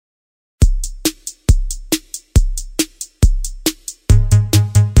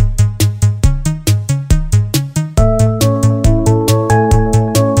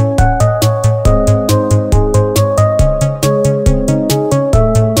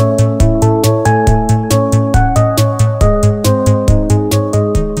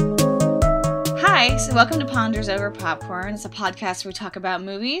Welcome to Ponders Over Popcorn. It's a podcast where we talk about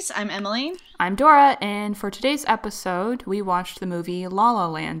movies. I'm Emily. I'm Dora, and for today's episode, we watched the movie La La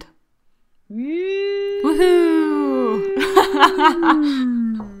Land. Woohoo!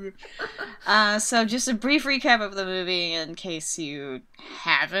 So just a brief recap of the movie in case you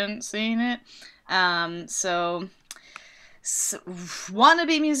haven't seen it. So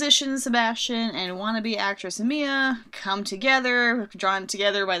wannabe musician Sebastian and wannabe actress Mia come together, drawn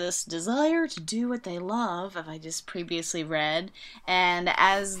together by this desire to do what they love, as I just previously read. And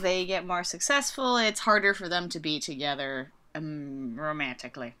as they get more successful, it's harder for them to be together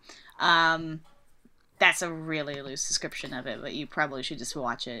romantically. That's a really loose description of it, but you probably should just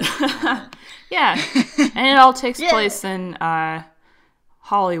watch it. Yeah, and it all takes place in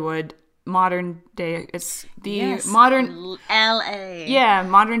Hollywood. Modern day, it's the modern LA. Yeah,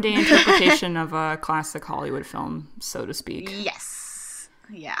 modern day interpretation of a classic Hollywood film, so to speak. Yes.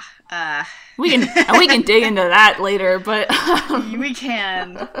 Yeah. We can dig into that later, but we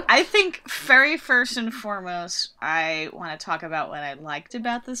can. I think very first and foremost, I want to talk about what I liked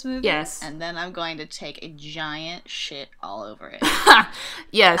about this movie. Yes. And then I'm going to take a giant shit all over it.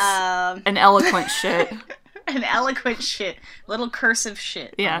 Yes. An eloquent shit. An eloquent shit, little cursive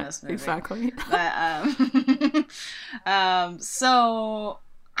shit. Yeah, on this movie. exactly. But so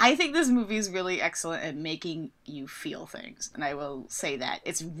I think this movie is really excellent at making you feel things, and I will say that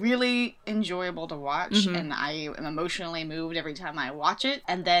it's really enjoyable to watch, and I am emotionally moved every time I watch it.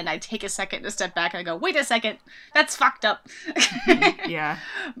 And then I take a second to step back and I go, "Wait a second, that's fucked up." Yeah,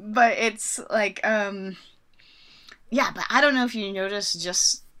 but it's like, yeah, but I don't know if you noticed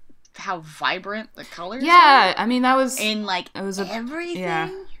just how vibrant the colors yeah. are. I mean, that was in like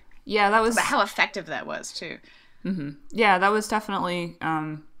everything. Yeah, that was. But how effective that was too. Mm-hmm. Yeah, that was definitely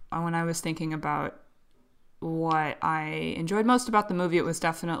when I was thinking about what I enjoyed most about the movie. It was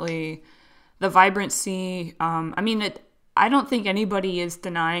definitely the vibrancy. I don't think anybody is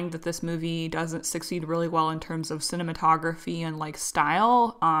denying that this movie doesn't succeed really well in terms of cinematography and like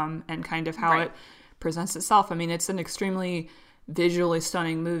style, and kind of how it presents itself. I mean, it's an extremely visually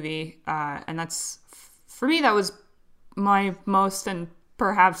stunning movie, and that's, for me, that was my most and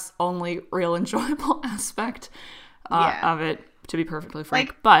perhaps only real enjoyable aspect of it, to be perfectly frank.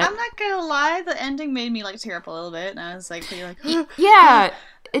 Like, but I'm not gonna lie, the ending made me like tear up a little bit, and I was like pretty like yeah,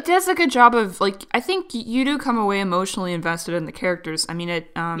 it does a good job of, like, I think you do come away emotionally invested in the characters. I mean,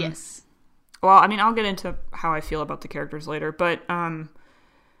 it yes, well, I mean, I'll get into how I feel about the characters later, but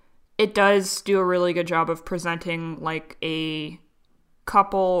it does do a really good job of presenting like a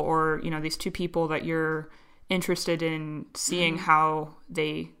couple, or, you know, these two people that you're interested in seeing how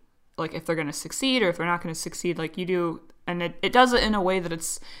they, like, if they're going to succeed or if they're not going to succeed, like you do. And it does it in a way that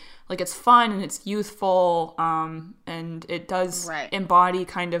it's like, it's fun and it's youthful, and it does embody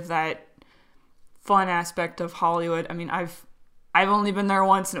kind of that fun aspect of Hollywood. I mean, I've only been there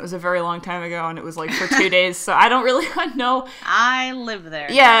once, and it was a very long time ago, and it was like for 2 days, so I don't really know. I live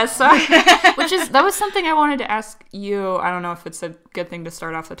there. Yeah, so that was something I wanted to ask you. I don't know if it's a good thing to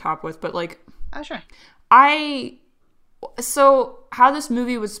start off the top with, but like, oh sure. So how this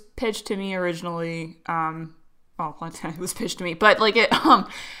movie was pitched to me originally, it was pitched to me, but like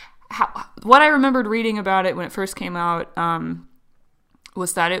what I remembered reading about it when it first came out,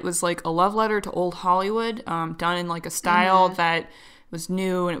 was that it was like a love letter to old Hollywood, done in like a style that was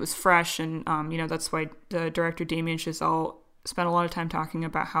new and it was fresh. And, that's why the director Damien Chazelle spent a lot of time talking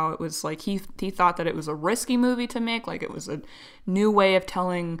about how it was like, he thought that it was a risky movie to make. Like, it was a new way of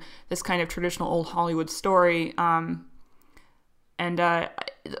telling this kind of traditional old Hollywood story. And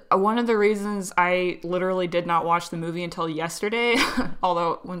one of the reasons I literally did not watch the movie until yesterday,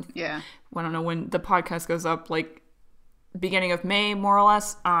 although I don't know when the podcast goes up, like, beginning of May, more or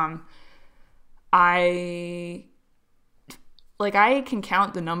less, I can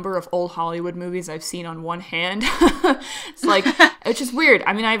count the number of old Hollywood movies I've seen on one hand. It's like, it's just weird.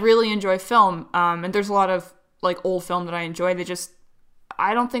 I mean, I really enjoy film, and there's a lot of like old film that I enjoy.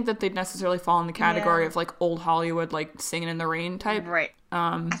 I don't think that they'd necessarily fall in the category of like old Hollywood, like Singing in the Rain type. Right.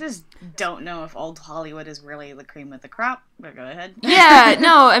 I just don't know if old Hollywood is really the cream of the crop, but go ahead. Yeah,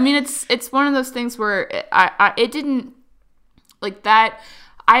 no, I mean, it's one of those things where it didn't, like that,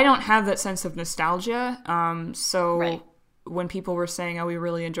 I don't have that sense of nostalgia. When people were saying, oh, we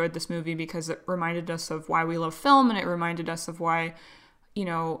really enjoyed this movie because it reminded us of why we love film, and it reminded us of why,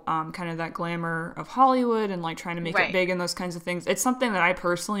 kind of that glamour of Hollywood and like trying to make it big and those kinds of things. It's something that I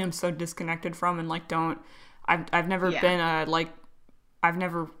personally am so disconnected from, and like I've never been a like I've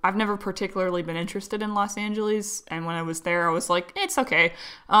never particularly been interested in Los Angeles, and when I was there, I was like, it's okay.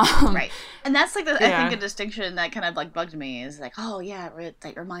 Right. And that's like I Yeah. think a distinction that kind of like bugged me is like, oh yeah,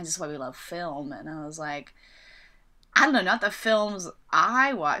 that reminds us why we love film. And I was like, I don't know, not the films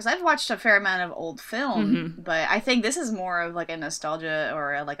I watch. 'Cause I've watched a fair amount of old film, but I think this is more of like a nostalgia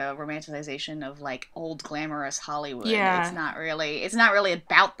or like a romanticization of like old glamorous Hollywood. Yeah. It's not really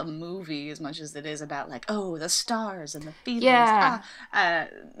about the movie as much as it is about like, oh, the stars and the feelings. Yeah.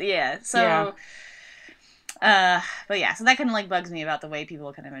 Yeah. So. Yeah. But yeah, so that kind of like bugs me about the way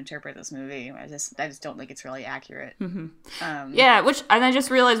people kind of interpret this movie. I just don't think it's really accurate. Yeah, and I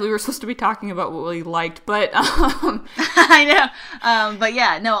just realized we were supposed to be talking about what we liked, but I know. But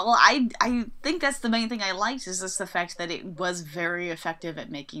yeah, no, well, I think that's the main thing I liked is just the fact that it was very effective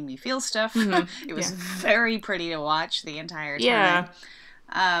at making me feel stuff. It was very pretty to watch the entire time. yeah.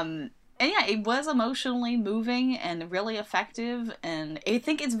 And yeah, it was emotionally moving and really effective, and I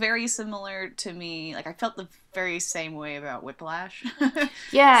think it's very similar to me. Like, I felt the very same way about Whiplash.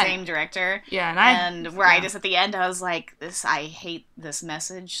 Yeah. Same director. Yeah, I just at the end I was like, I hate this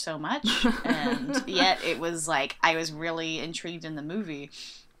message so much, and yet it was like I was really intrigued in the movie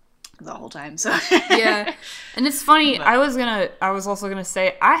the whole time. So yeah, and it's funny. I was also gonna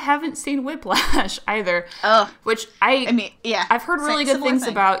say I haven't seen Whiplash either. Oh, which I mean, yeah, I've heard really good things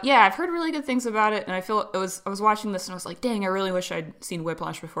thing. about. Yeah, I've heard really good things about it, and I was watching this and I was like, dang, I really wish I'd seen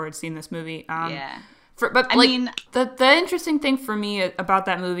Whiplash before I'd seen this movie. Yeah. But the interesting thing for me about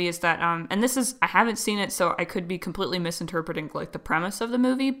that movie is that and this is I haven't seen it, so I could be completely misinterpreting like the premise of the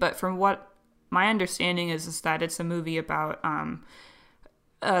movie, but from what my understanding is that it's a movie about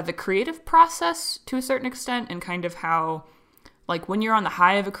the creative process to a certain extent, and kind of how, like, when you're on the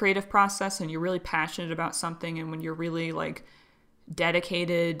high of a creative process and you're really passionate about something, and when you're really like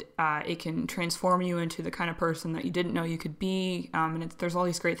dedicated, it can transform you into the kind of person that you didn't know you could be. And there's all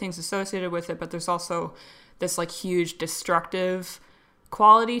these great things associated with it, but there's also this like huge destructive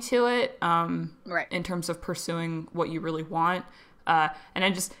quality to it, right, in terms of pursuing what you really want. And I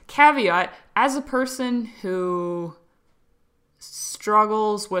just caveat, as a person who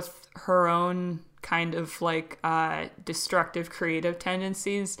struggles with her own kind of like destructive creative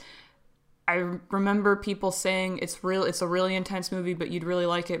tendencies, I remember people saying it's a really intense movie, but you'd really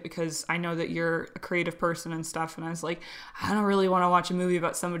like it because I know that you're a creative person and stuff. And I was like, I don't really want to watch a movie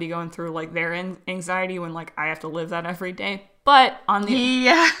about somebody going through like their anxiety when like I have to live that every day. But on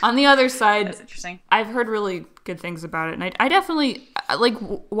the other side, that's interesting. I've heard really good things about it, and I definitely like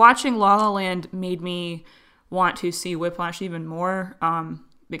watching La La Land made me want to see Whiplash even more,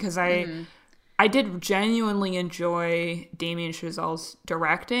 because I did genuinely enjoy Damien Chazelle's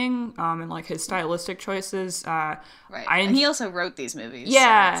directing, and like his stylistic choices. Right, and he also wrote these movies.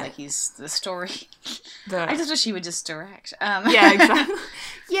 Yeah, so it's like he's the story. I just wish he would just direct. Yeah, exactly.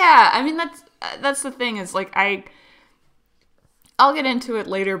 Yeah, I mean that's the thing is like I'll get into it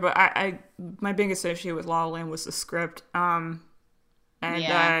later, but my biggest issue with La La Land was the script, the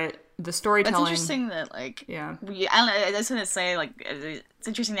storytelling. It's interesting that, like, yeah. I don't know, I was going to say, like, it's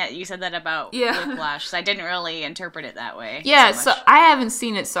interesting that you said that about Whiplash, so I didn't really interpret it that way. Yeah, so I haven't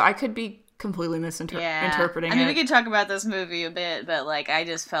seen it, so I could be completely misinterpreting it. I mean, we could talk about this movie a bit, but, like, I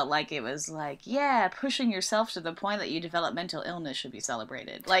just felt like it was, like, yeah, pushing yourself to the point that you develop mental illness should be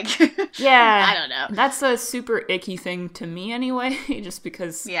celebrated. Like, yeah. I don't know. That's a super icky thing to me anyway, just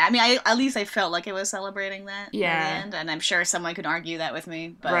because... Yeah, I mean, at least I felt like it was celebrating that at the Yeah. end, and I'm sure someone could argue that with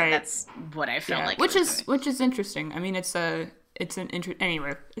me, but Right. that's what I felt like which it was doing. which is interesting. I mean, anyway,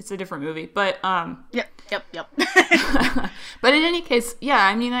 it's a different movie, but Yep. But in any case, yeah,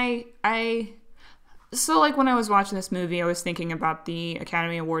 I mean, so, like, when I was watching this movie, I was thinking about the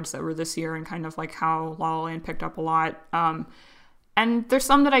Academy Awards that were this year and kind of, like, how La La Land picked up a lot. And there's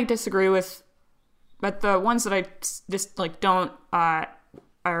some that I disagree with, but the ones that I just, like, don't, I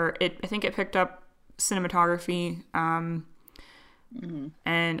think it picked up cinematography, and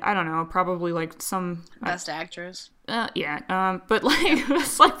I don't know, probably, like, some... Best actress. Yeah, but, like,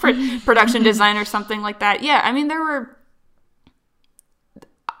 it's, like, production design or something like that. Yeah, I mean, there were...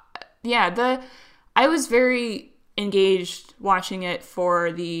 Yeah, I was very engaged watching it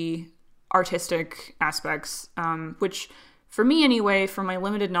for the artistic aspects, which, for me anyway, from my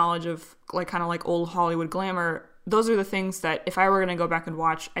limited knowledge of like kind of like old Hollywood glamour, those are the things that if I were going to go back and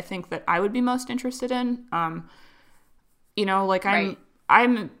watch, I think that I would be most interested in. You know, like I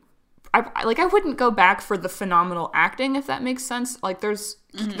wouldn't go back for the phenomenal acting, if that makes sense. Like there's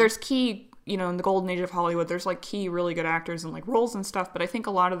key, you know, in the golden age of Hollywood, there's like key really good actors and like roles and stuff, but I think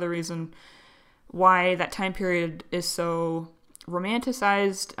a lot of the reason why that time period is so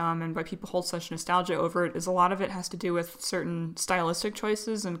romanticized, and why people hold such nostalgia over it is a lot of it has to do with certain stylistic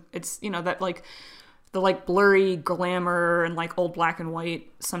choices, and it's, you know, that like the like blurry glamour and like old black and white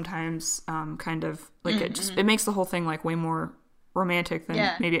sometimes kind of like it makes the whole thing like way more romantic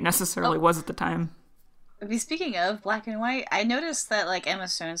than maybe it necessarily was at the time. Speaking of black and white, I noticed that like Emma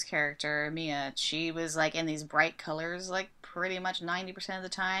Stone's character Mia, she was like in these bright colors like pretty much 90% of the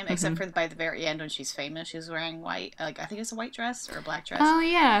time, except for by the very end when she's famous, she's wearing white, like I think it's a white dress or a black dress. Oh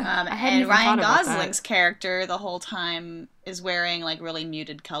yeah, and Ryan Gosling's character the whole time is wearing like really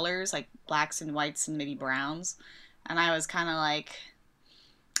muted colors, like blacks and whites and maybe browns, and I was kind of like,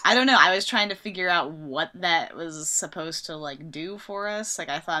 I don't know. I was trying to figure out what that was supposed to like do for us. Like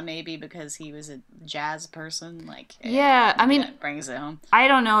I thought maybe because he was a jazz person, like I mean, that brings it home. I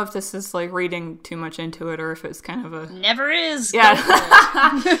don't know if this is like reading too much into it or if it's kind of a never is. Yeah,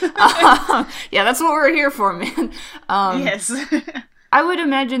 yeah, that's what we're here for, man. Yes, I would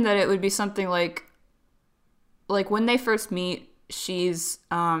imagine that it would be something like when they first meet, she's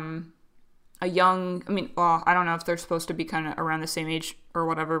a young, I mean, well, I don't know if they're supposed to be kind of around the same age or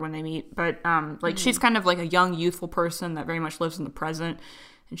whatever when they meet, but like she's kind of like a young, youthful person that very much lives in the present,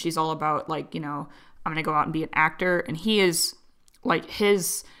 and she's all about like, you know, I'm gonna go out and be an actor, and he is like,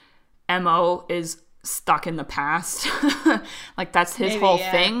 his MO is stuck in the past. Like that's his whole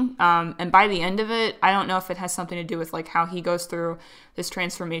thing. And by the end of it, I don't know if it has something to do with like how he goes through this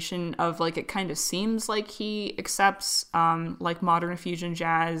transformation of like, it kind of seems like he accepts like modern fusion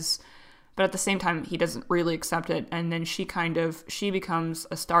jazz, but at the same time, he doesn't really accept it. And then she becomes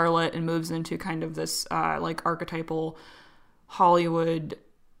a starlet and moves into kind of this like archetypal Hollywood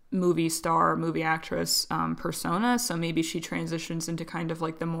movie star, movie actress persona. So maybe she transitions into kind of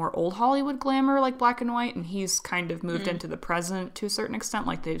like the more old Hollywood glamour, like black and white, and he's kind of moved into the present to a certain extent.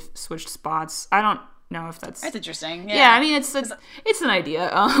 Like they've switched spots. I don't know if that's interesting. Yeah, I mean it's an idea.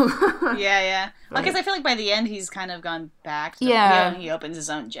 Yeah. Because I feel like by the end he's kind of gone back to he opens his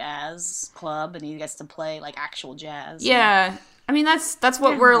own jazz club and he gets to play like actual jazz. Yeah. I mean that's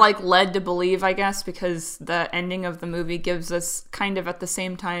what we're like led to believe, I guess, because the ending of the movie gives us kind of at the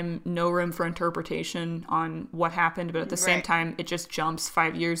same time no room for interpretation on what happened, but at the same time it just jumps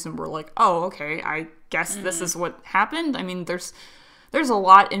 5 years and we're like, "Oh, okay, I guess this is what happened." I mean, there's a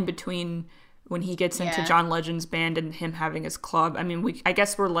lot in between when he gets into John Legend's band and him having his club. I mean, I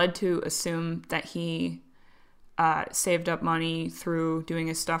guess we're led to assume that he saved up money through doing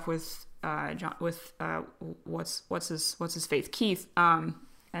his stuff with what's his faith, Keith,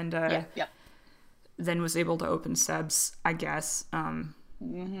 and then was able to open Seb's, I guess.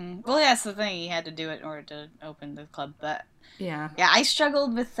 Well, that's the thing, he had to do it in order to open the club. But yeah, I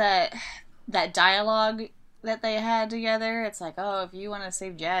struggled with that dialogue that they had together. It's like, oh, if you want to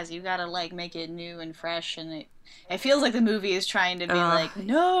save jazz, you gotta like make it new and fresh, and it feels like the movie is trying to be like,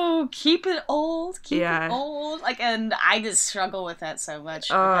 no, keep it old, like, and I just struggle with that so much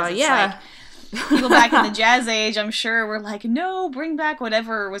because it's like, people back in the jazz age, I'm sure, were like, no, bring back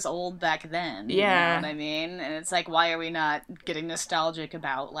whatever was old back then. You know what I mean? And it's like, why are we not getting nostalgic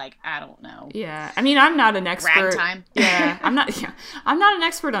about, like, I don't know. Yeah. I mean, I'm not an expert. Ragtime. I'm not an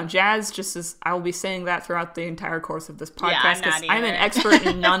expert on jazz, just as I will be saying that throughout the entire course of this podcast. Yeah, I'm an expert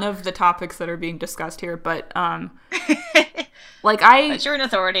in none of the topics that are being discussed here, but, like, But you're an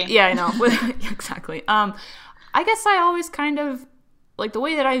authority. Yeah, I know. Exactly. I guess I always kind of, like, the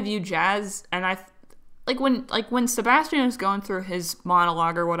way that I view jazz, and when Sebastian is going through his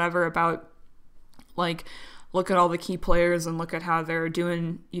monologue or whatever about, like, look at all the key players and look at how they're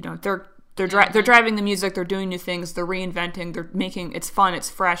doing, you know, they're driving the music, they're doing new things, they're reinventing, they're making, it's fun, it's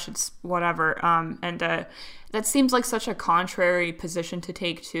fresh, it's whatever, and that seems like such a contrary position to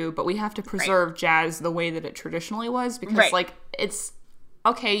take too, but we have to preserve jazz the way that it traditionally was, because like, it's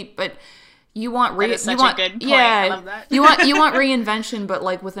okay, but you want a good point. I love that. you want reinvention, but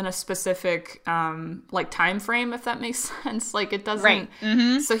like within a specific like time frame, if that makes sense. Like it doesn't.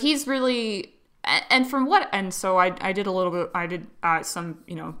 So he's really, so I did a little bit. I did some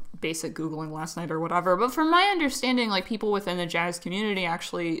basic Googling last night or whatever. But from my understanding, like people within the jazz community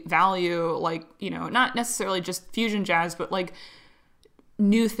actually value like not necessarily just fusion jazz, but like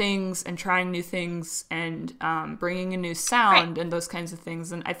new things and trying new things and bringing a new sound and those kinds of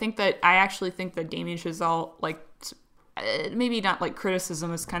things. And I actually think that Damien Chazelle, like, maybe not like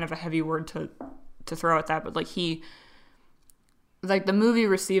criticism is kind of a heavy word to throw at that, but like the movie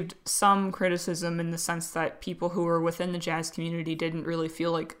received some criticism in the sense that people who were within the jazz community didn't really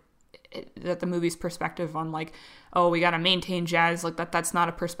feel like that the movie's perspective on like, oh, we got to maintain jazz, like that's not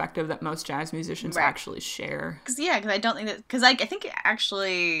a perspective that most jazz musicians actually share. Because I don't think that, because I think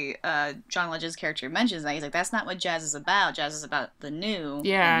actually John Legend's character mentions that. He's like, that's not what jazz is about. Jazz is about the new.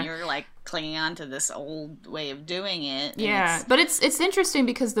 Yeah. And you're like clinging on to this old way of doing it. Yeah. But it's interesting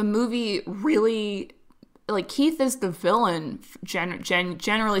because the movie really, like, Keith is the villain,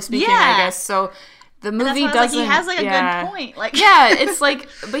 generally speaking, I guess. So the movie doesn't. Like, he has like a good point. Like, yeah, it's like,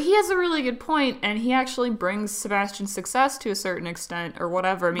 but he has a really good point, and he actually brings Sebastian's success to a certain extent, or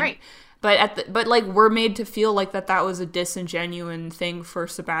whatever. I mean, right. But like, we're made to feel like that was a disingenuous thing for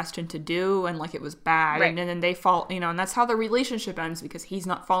Sebastian to do, and like it was bad, right. and then they fall, and that's how the relationship ends because he's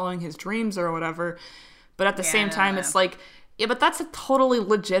not following his dreams or whatever. But at the same time, it's like, yeah, but that's a totally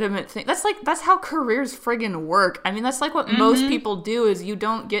legitimate thing. That's how careers friggin' work. I mean, that's like what most people do is you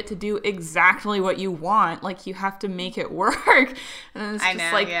don't get to do exactly what you want. Like, you have to make it work. And it's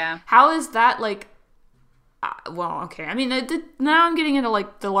just like, how is that like, well, okay. I mean, now I'm getting into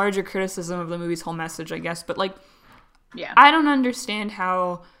like the larger criticism of the movie's whole message, I guess. But like, I don't understand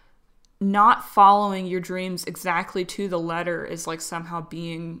how not following your dreams exactly to the letter is like somehow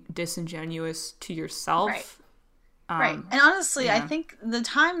being disingenuous to yourself. Right. Right. And honestly, I think the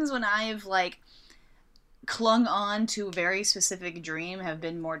times when I've like clung on to a very specific dream have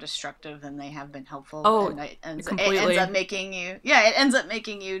been more destructive than they have been helpful. Oh, and completely. It ends up making you, it ends up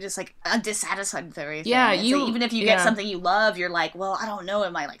making you just like dissatisfied with everything. Yeah, so even if you get something you love, you're like, well, I don't know,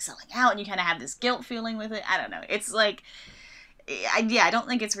 am I like selling out? And you kind of have this guilt feeling with it. I don't know. It's like, I don't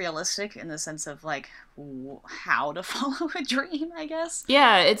think it's realistic in the sense of like how to follow a dream, I guess.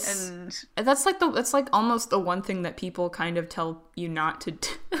 Yeah, that's like almost the one thing that people kind of tell you not to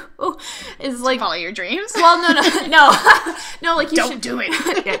do is like follow your dreams. Well, no, like you don't should do it.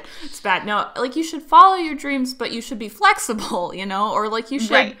 Yeah, it's bad. No, like you should follow your dreams, but you should be flexible, or like you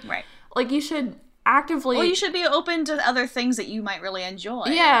should right. Like you should actively. Well, you should be open to other things that you might really enjoy.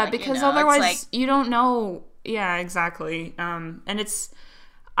 Yeah, like, because otherwise you don't know. Yeah, exactly. And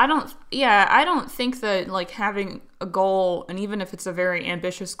I don't think that like having a goal, and even if it's a very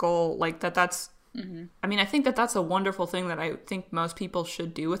ambitious goal, like that's I mean, I think that that's a wonderful thing that I think most people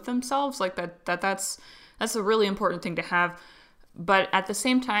should do with themselves. Like that's a really important thing to have. But at the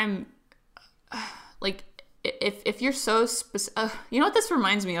same time, like if you're so specific, you know what this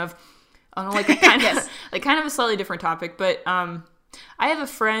reminds me of? Like a kind of like kind of a slightly different topic, but I have a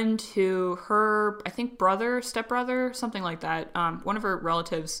friend who her, I think stepbrother, something like that, one of her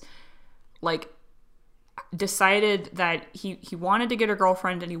relatives, like, decided that he wanted to get a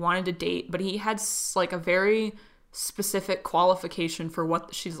girlfriend and he wanted to date, but he had, like, a very specific qualification for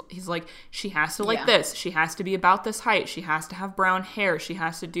what he's like, she has to like this, she has to be about this height, she has to have brown hair, she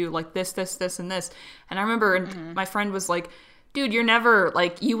has to do, like, this, and this. And I remember my friend was like, dude, you're never,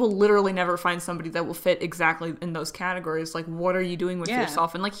 like, you will literally never find somebody that will fit exactly in those categories. Like, what are you doing with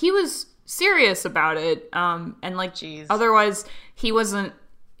yourself? And, like, he was serious about it. And, like, otherwise, he wasn't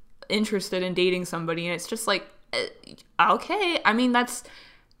interested in dating somebody. And it's just, like, okay. I mean, that's,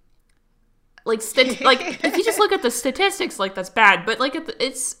 like, like, if you just look at the statistics, like, that's bad. But, like,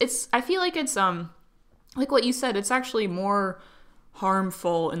 it's I feel like it's, like what you said, it's actually more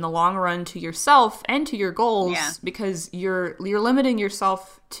harmful in the long run to yourself and to your goals because you're limiting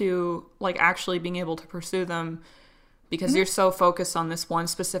yourself to like actually being able to pursue them because you're so focused on this one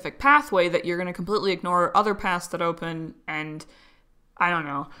specific pathway that you're going to completely ignore other paths that open. And I don't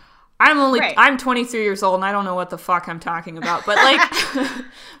know, I'm 23 years old and I don't know what the fuck I'm talking about, but like,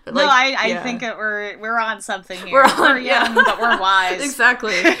 I think we're on something here. We're young, but we're wise.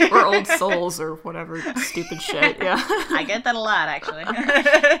 Exactly. We're old souls or whatever stupid shit. Yeah. I get that a lot, actually.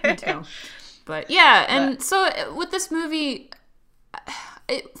 Me too. But yeah, and so with this movie,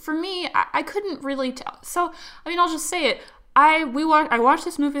 for me, I couldn't really tell. So, I mean, I'll just say it. I watched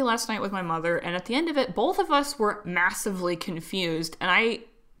this movie last night with my mother, and at the end of it, both of us were massively confused, and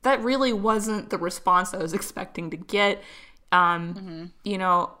that really wasn't the response I was expecting to get,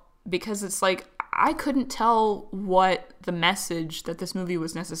 because it's like, I couldn't tell what the message that this movie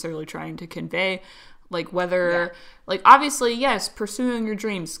was necessarily trying to convey. Like, whether, like, obviously, yes, pursuing your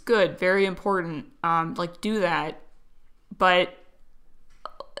dreams, good, very important, like, do that. But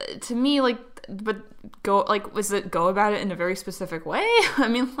to me, like, was it go about it in a very specific way? I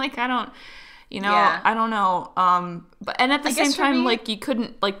mean, like, I don't... I don't know. But at the same time, like, you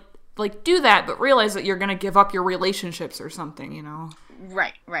couldn't like do that, but realize that you're gonna give up your relationships or something,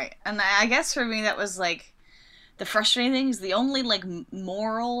 Right. And I guess for me that was like the frustrating thing is the only like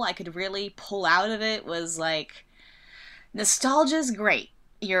moral I could really pull out of it was like nostalgia's great,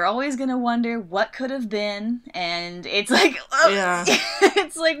 you're always gonna wonder what could have been, and it's like, oh, Yeah.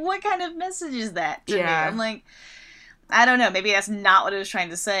 it's like, what kind of message is that to me? I'm like, I don't know, maybe that's not what it was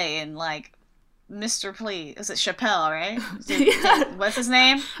trying to say, and like, Mr. Please, is it Chappelle, right? What's his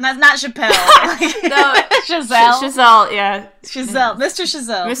name? Not Chappelle. No, Chazelle, yeah. Chazelle, Mr.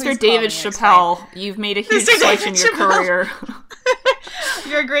 Chazelle. Mr. David Chappelle, you've made a huge switch in your career.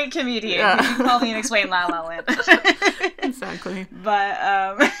 You're a great comedian. Yeah. You can call me and explain La La Land. Exactly.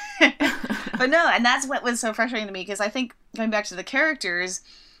 But no, and that's what was so frustrating to me, because I think, going back to the characters,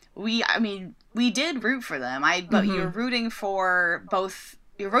 we did root for them. But you're rooting for both.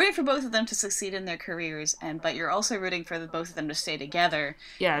 You're rooting for both of them to succeed in their careers, but you're also rooting for both of them to stay together.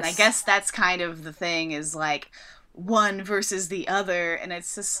 Yes. And I guess that's kind of the thing, is like one versus the other, and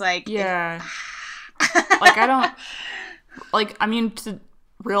it's just like, yeah. Like, I don't, like, I mean,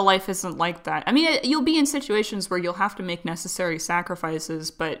 real life isn't like that. I mean, you'll be in situations where you'll have to make necessary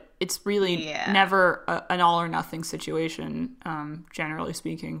sacrifices, but it's really never an all or nothing situation, generally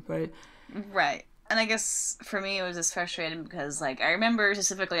speaking. But right. And I guess for me it was just frustrating because, like, I remember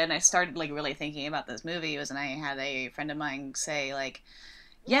specifically, and I started like really thinking about this movie, and I had a friend of mine say, like,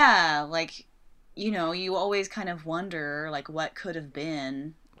 yeah, like, you know, you always kind of wonder, like, what could have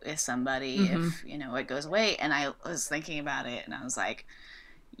been with somebody if, you know, it goes away. And I was thinking about it, and I was like,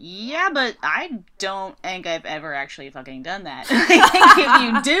 yeah, but I don't think I've ever actually fucking done that. I think if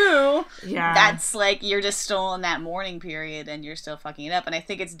you do, that's like, you're just still in that mourning period and you're still fucking it up. And I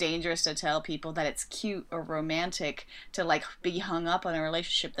think it's dangerous to tell people that it's cute or romantic to, like, be hung up on a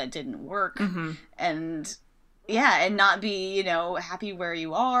relationship that didn't work. And and not be, you know, happy where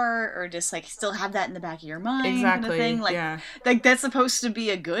you are, or just like still have that in the back of your mind. Exactly. Kind of thing. Like, like that's supposed to be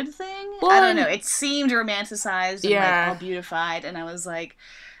a good thing. Well, I don't know. It seemed romanticized and like all beautified, and I was like,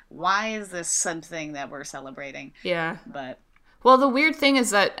 why is this something that we're celebrating? Yeah. But well, the weird thing is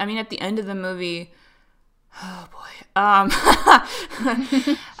that, I mean, at the end of the movie, oh boy. I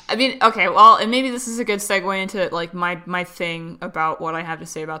mean, okay, well, and maybe this is a good segue into like my thing about what I have to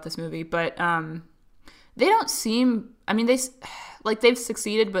say about this movie, but they don't seem, I mean, they've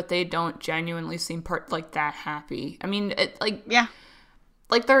succeeded, but they don't genuinely seem like that happy. I mean, like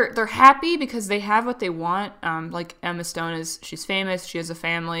they're happy because they have what they want. Like Emma Stone she's famous, she has a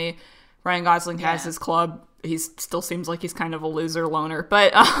family. Ryan Gosling has his club. He still seems like he's kind of a loser loner,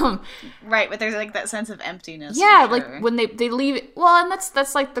 but right, but there's like that sense of emptiness. Yeah, like when they leave. Well, and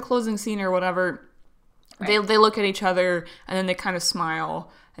that's like the closing scene or whatever. Right. They look at each other and then they kind of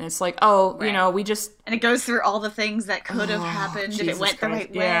smile. And it's like, oh, you know, we just... And it goes through all the things that could have happened if it went the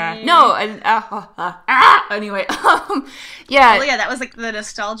right way. No, and... anyway, yeah. Well, yeah, that was, like, the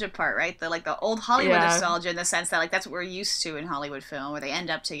nostalgia part, right? The old Hollywood nostalgia, in the sense that, like, that's what we're used to in Hollywood film, where they end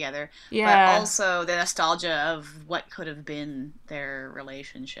up together. Yeah. But also the nostalgia of what could have been their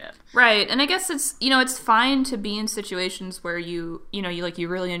relationship. Right, and I guess it's, you know, it's fine to be in situations where you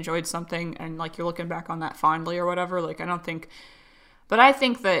really enjoyed something, and, like, you're looking back on that fondly or whatever. Like, I don't think... But I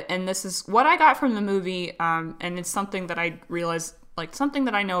think that, and this is what I got from the movie, and it's something that I realized, like, something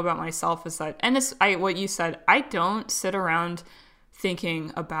that I know about myself is that, and what you said, I don't sit around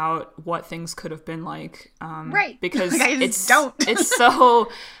thinking about what things could have been like. Right. Because like, it's so...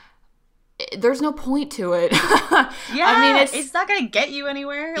 There's no point to it. Yeah, I mean, it's not gonna get you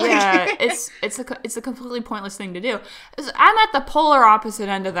anywhere. Yeah, it's a completely pointless thing to do. I'm at the polar opposite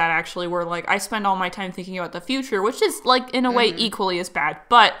end of that, actually, where like I spend all my time thinking about the future, which is like in a way equally as bad.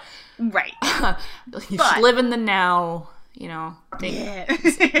 But right, you should live in the now. You know,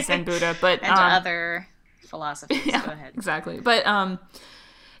 Zen Buddha, but and other philosophies. Yeah, go ahead. Exactly, but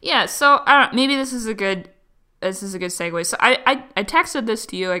yeah. So I don't. Maybe this is a good segue. So I texted this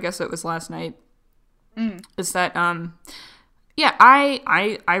to you, I guess it was last night. Is that yeah,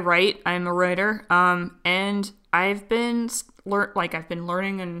 I write. I'm a writer. And I've been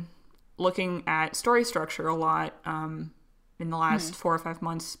learning and looking at story structure a lot in the last 4 or 5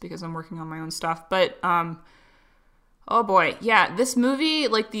 months because I'm working on my own stuff. But oh boy, yeah, this movie,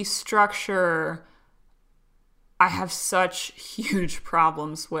 like the structure, I have such huge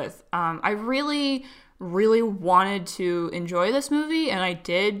problems with. I really wanted to enjoy this movie, and I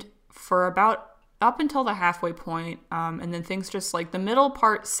did for about up until the halfway point, and then things just like the middle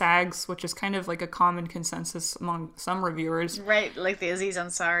part sags, which is kind of like a common consensus among some reviewers. Right, like the Aziz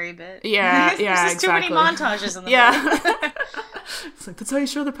Ansari bit. Yeah, yeah, There's exactly. too many montages in the movie. It's like, that's how you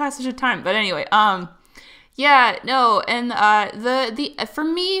show the passage of time. But anyway, yeah, no, and the for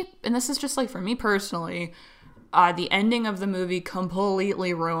me, and this is just like for me personally, the ending of the movie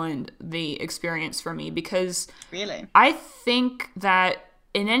completely ruined the experience for me because really, I think that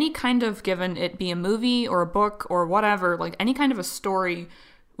in any kind of, given it be a movie or a book or whatever, like any kind of a story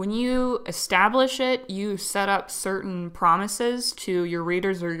when you establish it, you set up certain promises to your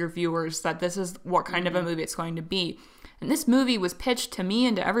readers or your viewers that this is what kind of a movie it's going to be. And this movie was pitched to me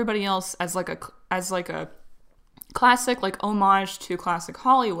and to everybody else as like a classic, like homage to classic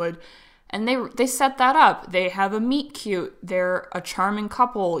Hollywood. And they set that up. They have a meet cute. They're a charming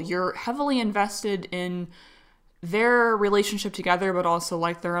couple. You're heavily invested in their relationship together, but also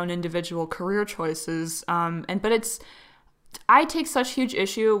like their own individual career choices. I take such huge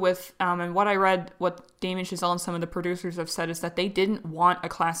issue with, and what I read, what Damien Chazelle and some of the producers have said is that they didn't want a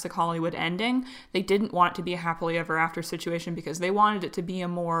classic Hollywood ending. They didn't want it to be a happily ever after situation because they wanted it to be a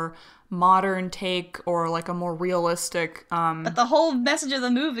more modern take or like a more realistic. But the whole message of the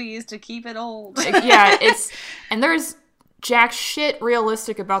movie is to keep it old. Yeah, and there's jack shit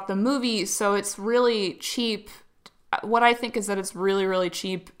realistic about the movie, so it's really cheap. What I think is that it's really, really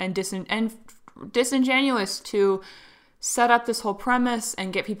cheap and disingenuous to set up this whole premise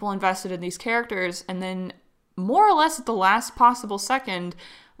and get people invested in these characters, and then more or less at the last possible second,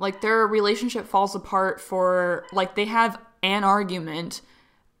 like their relationship falls apart for like they have an argument,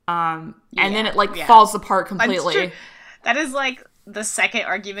 and then it falls apart completely. That is like the second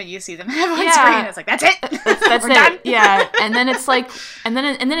argument you see them have on screen. It's like, that's it. That's We're it. done. Yeah. And then it's like, and then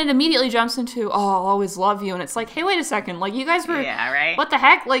it immediately jumps into, oh, I'll always love you. And it's like, hey, wait a second. Like, you guys were, right. What the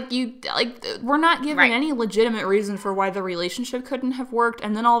heck? We're not given any legitimate reason for why the relationship couldn't have worked.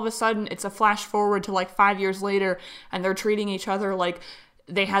 And then all of a sudden it's a flash forward to like 5 years later and they're treating each other like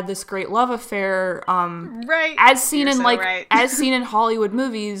they had this great love affair. Right. As seen as seen in Hollywood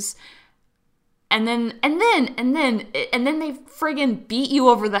movies. And then they friggin' beat you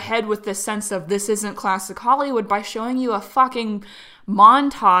over the head with this sense of this isn't classic Hollywood by showing you a fucking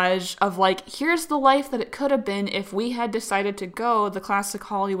montage of like, here's the life that it could have been if we had decided to go the classic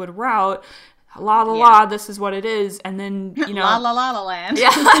Hollywood route. La la la, this is what it is. And then, you know. La la la la land.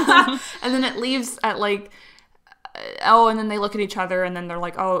 Yeah. And then it leaves at like, and then they look at each other and then they're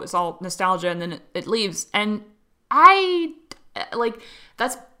like, oh, it's all nostalgia. And then it leaves. And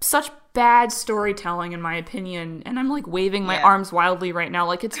that's such bad storytelling in my opinion, and I'm like waving my arms wildly right now.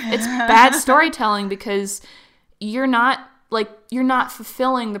 Like it's bad storytelling because you're not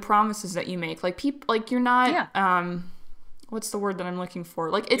fulfilling the promises that you make. Like people, like you're not what's the word that I'm looking for?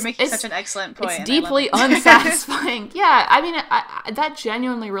 Like you're making such an excellent point. It's deeply unsatisfying. Yeah, I mean, that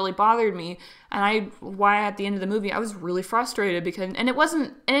genuinely really bothered me, and why at the end of the movie I was really frustrated because, and it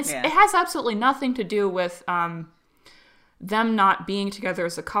wasn't, and it has absolutely nothing to do with them not being together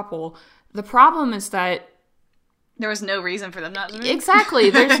as a couple. The problem is that there was no reason for them not to be.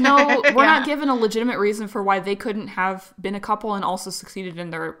 Exactly. There's no, we're not given a legitimate reason for why they couldn't have been a couple and also succeeded in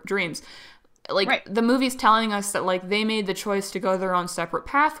their dreams. Like the movie's telling us that like they made the choice to go their own separate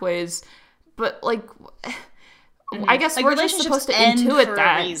pathways, but like I guess like, we're just supposed to intuit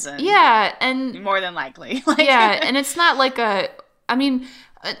that. Yeah, and more than likely. Yeah, and it's not like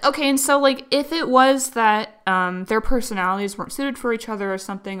okay, and so, like, if it was that their personalities weren't suited for each other or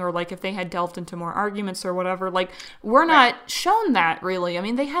something, or, like, if they had delved into more arguments or whatever, like, we're not shown that, really. I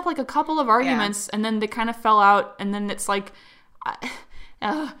mean, they had, like, a couple of arguments, and then they kind of fell out, and then it's, like,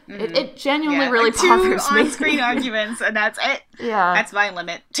 it genuinely really like bothers me. 2 on-screen arguments, and that's it. Yeah. That's my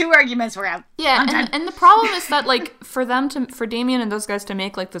limit. 2 arguments, we're out. Yeah, and the problem is that, like, for Damien and those guys to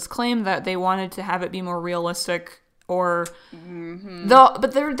make, like, this claim that they wanted to have it be more realistic, or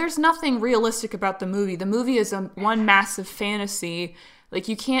but there's nothing realistic about the movie. The movie is one massive fantasy. Like,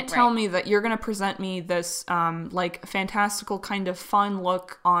 you can't tell me that you're going to present me this like fantastical kind of fun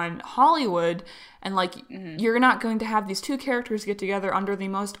look on Hollywood, and like you're not going to have these 2 characters get together under the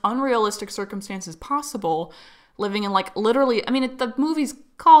most unrealistic circumstances possible, living in like literally, I mean, the movie's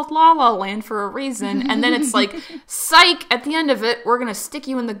called La La Land for a reason, and then it's like, psych, at the end of it, we're gonna stick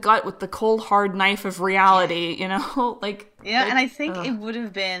you in the gut with the cold hard knife of reality, you know? And I think it would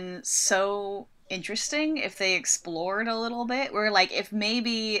have been so interesting if they explored a little bit, where like, if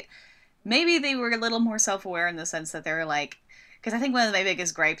maybe they were a little more self-aware in the sense that they were like, because I think one of my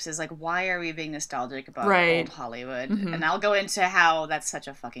biggest gripes is, like, why are we being nostalgic about old Hollywood? Mm-hmm. And I'll go into how that's such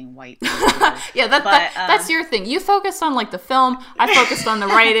a fucking white thing. Yeah, that's your thing. You focused on, like, the film. I focused on the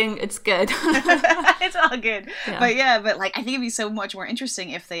writing. It's good. It's all good. Yeah. But, like, I think it'd be so much more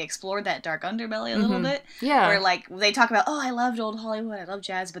interesting if they explored that dark underbelly a little bit. Yeah. Where, like, they talk about, oh, I loved old Hollywood, I love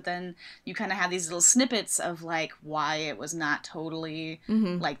jazz, but then you kind of have these little snippets of, like, why it was not totally,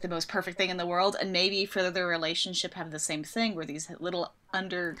 like, the most perfect thing in the world. And maybe for their relationship have the same thing, where these little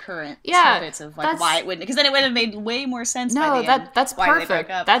undercurrent Yeah, snippets of like why it wouldn't, because then it would have made way more sense. No, by the end, that's why perfect. They broke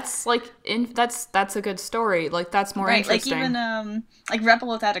up. That's like that's a good story. Like that's more interesting. Like even like Rebel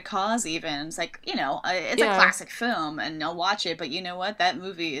Without a Cause. Even it's like, you know, it's a classic film, and I'll watch it. But you know what? That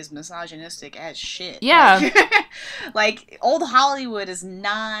movie is misogynistic as shit. Yeah, like old Hollywood is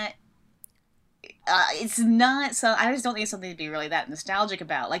not. It's not, so I just don't think it's something to be really that nostalgic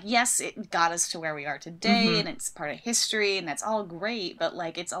about. Like, yes, it got us to where we are today, and it's part of history, and that's all great, but,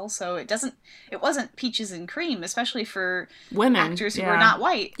 like, it's also, it wasn't peaches and cream, especially for women, actors who were not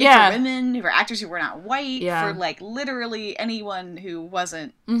white. Yeah. For women, for actors who were not white, Yeah. for, like, literally anyone who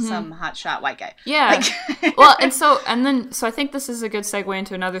wasn't some hotshot white guy. Yeah. Like, Well, so I think this is a good segue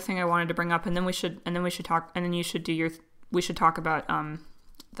into another thing I wanted to bring up, and then we should talk, and then you should we should talk about,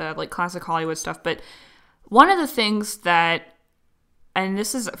 the like classic Hollywood stuff. But one of the things that, and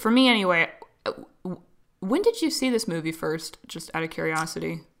this is for me anyway, when did you see this movie first, just out of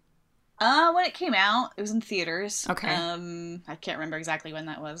curiosity? when it came out, it was in theaters. Okay. I can't remember exactly when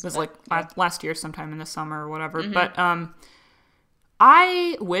that was. It was like last year sometime in the summer or whatever. But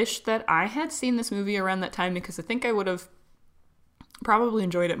I wish that I had seen this movie around that time, because I think I would have probably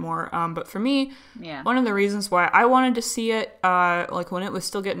enjoyed it more. But for me, one of the reasons why I wanted to see it, like when it was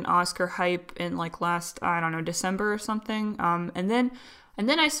still getting Oscar hype in like last, I don't know, December or something. And then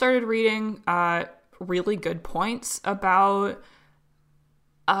I started reading really good points about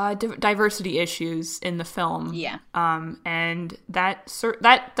diversity issues in the film. Yeah. And that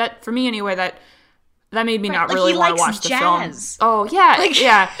for me anyway, that made me not like really want to watch the film. Oh yeah, like,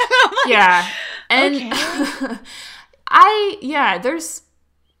 yeah, yeah. And okay. there's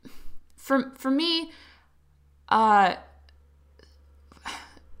for me,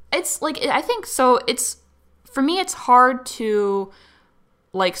 it's like, I think so. It's for me, it's hard to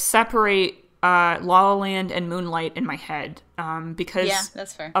like separate La La Land and Moonlight in my head, because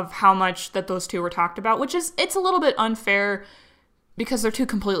that's fair. of how much that those two were talked about, which is, it's a little bit unfair because they're two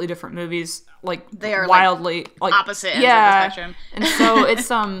completely different movies, like they are wildly like opposite ends of the spectrum. And so it's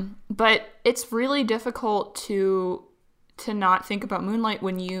but it's really difficult to not think about Moonlight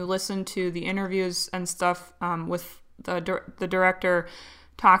when you listen to the interviews and stuff with the director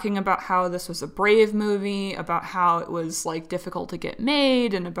talking about how this was a brave movie, about how it was like difficult to get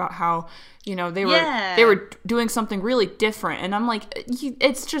made, and about how, you know, they were doing something really different. And I'm like,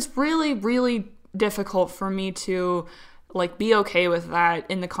 it's just really, really difficult for me to like be okay with that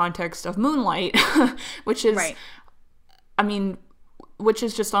in the context of Moonlight, which is, right. I mean, which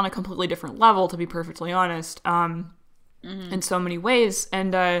is just on a completely different level, to be perfectly honest, in so many ways.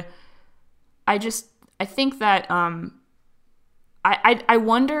 And I think that I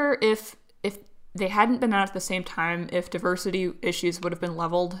wonder if they hadn't been out at the same time, if diversity issues would have been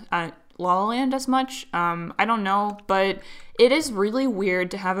leveled at La La Land as much. I don't know, but it is really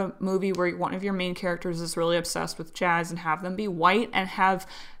weird to have a movie where one of your main characters is really obsessed with jazz and have them be white and have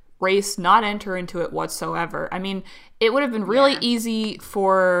race not enter into it whatsoever. I mean, it would have been really easy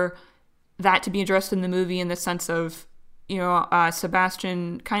for that to be addressed in the movie, in the sense of, you know,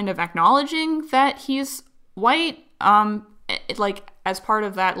 Sebastian kind of acknowledging that he's white, like as part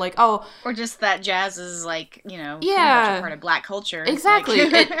of that, like, oh, or just that jazz is like, you know, pretty much a part of black culture. Exactly.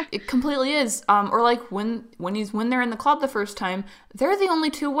 Like, it completely is. Or like when they're in the club the first time, they're the only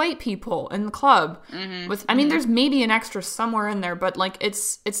two white people in the club. With, I mean, there's maybe an extra somewhere in there, but like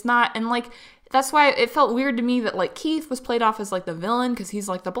it's not. And like, that's why it felt weird to me that like Keith was played off as like the villain, because he's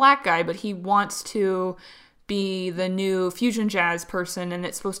like the black guy, but he wants to be the new fusion jazz person, and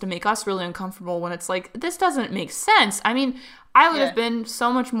it's supposed to make us really uncomfortable when it's like, this doesn't make sense. I mean, I would have been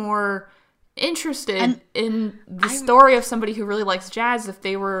so much more interested in the story of somebody who really likes jazz if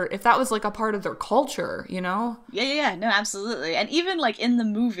that was like a part of their culture, you know? Yeah, no, absolutely. And even like in the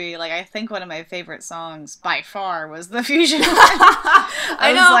movie, like I think one of my favorite songs by far was the fusion one.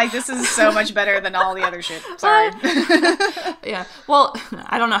 I was like, this is so much better than all the other shit. Sorry. Yeah. Well,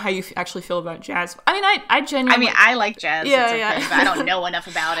 I don't know how you actually feel about jazz. I mean, I genuinely... I mean, I like jazz. Yeah, it's okay, but I don't know enough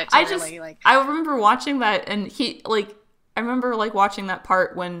about it to really like... I remember watching that, and I remember like watching that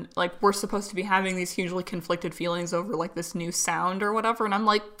part when like we're supposed to be having these hugely conflicted feelings over like this new sound or whatever, and I'm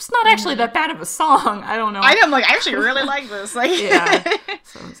like, it's not actually that bad of a song. I don't know. I know, I'm like, I actually really like this. Like, yeah.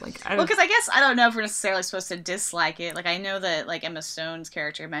 So it's like, well, because I guess I don't know if we're necessarily supposed to dislike it. Like, I know that like Emma Stone's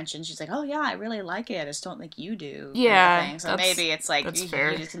character mentioned, she's like, oh yeah, I really like it. I just don't think you do. Yeah. Kind of so maybe it's like you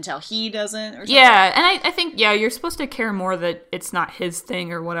just can tell he doesn't. Or something. Yeah, and I think you're supposed to care more that it's not his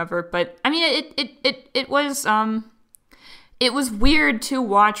thing or whatever. But I mean, it was It was weird to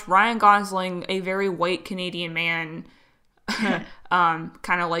watch Ryan Gosling, a very white Canadian man,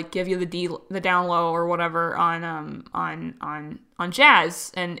 kind of like give you the down low or whatever on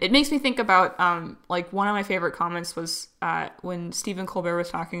jazz. And it makes me think about like one of my favorite comments was when Stephen Colbert was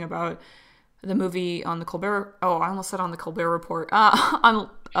talking about the movie on the Colbert. Oh, I almost said on the Colbert Report. On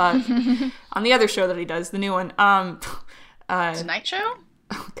the other show that he does, the new one. Tonight Show?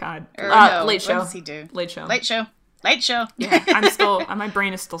 Oh God, Or no, Late Show. What does he do? Late Show. Late Show. Late Show. Yeah, my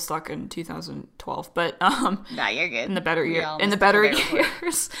brain is still stuck in 2012, but Nah, you're good. in the better We year, all in the missed better the Colbert Report.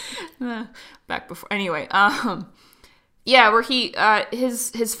 years, back before. Anyway, yeah, where he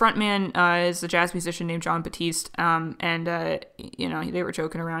his front man is a jazz musician named John Batiste, and you know, they were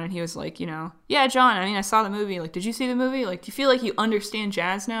joking around, and he was like, you know, yeah, John, I mean, I saw the movie. Like, did you see the movie? Like, do you feel like you understand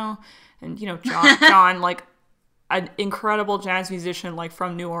jazz now? And you know, John, like, an incredible jazz musician, like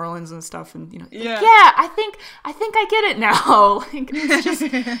from New Orleans and stuff, and you know, Yeah. I think I get it now. Like,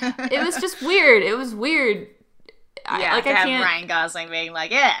 it was just weird. It was weird. Yeah, I to have can't. Ryan Gosling being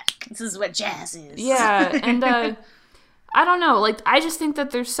like, yeah, this is what jazz is. Yeah, and I don't know. Like, I just think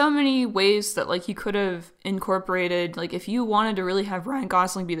that there's so many ways that like you could have incorporated. Like, if you wanted to really have Ryan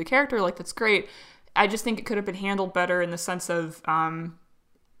Gosling be the character, like that's great. I just think it could have been handled better in the sense of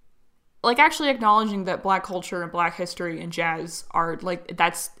like actually acknowledging that Black culture and Black history and jazz are like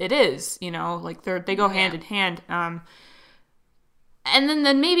it is, you know, like they go hand in hand. And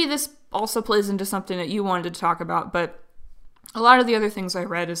then maybe this also plays into something that you wanted to talk about, but a lot of the other things I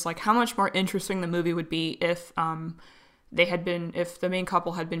read is like how much more interesting the movie would be if if the main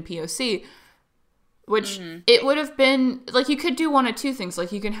couple had been POC. Which it would have been, like, you could do one of two things.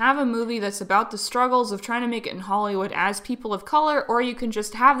 Like, you can have a movie that's about the struggles of trying to make it in Hollywood as people of color, or you can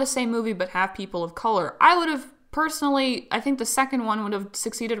just have the same movie but have people of color. I would have, personally, I think the second one would have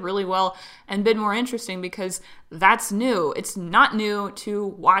succeeded really well and been more interesting because that's new. It's not new to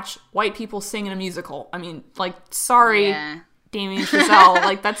watch white people sing in a musical. I mean, like, sorry, Damien Chazelle,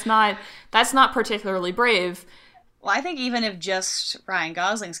 like, that's not particularly brave. Well, I think even if just Ryan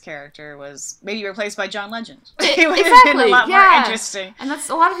Gosling's character was maybe replaced by John Legend, it would have Exactly, been a lot more interesting. And that's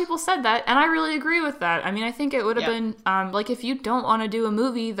a lot of people said that, and I really agree with that. I mean, I think it would have been like if you don't want to do a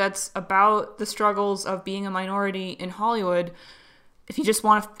movie that's about the struggles of being a minority in Hollywood, if you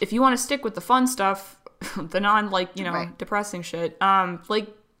want to stick with the fun stuff, the non depressing shit,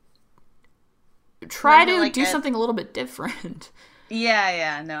 like try to do something a little bit different.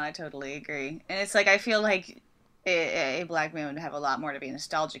 Yeah, no, I totally agree. And it's like I feel like a Black man would have a lot more to be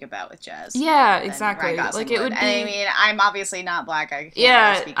nostalgic about with jazz. Yeah, exactly. Like it would be. I mean, I'm obviously not Black. I can't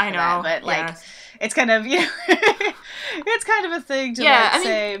really speak for that, but like, it's kind of it's kind of a thing to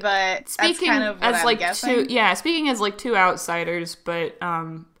say. But speaking that's kind of what I'm guessing. Speaking as like two outsiders, but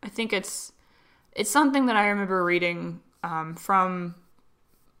I think it's something that I remember reading from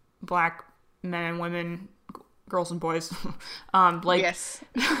Black men and women, girls and boys,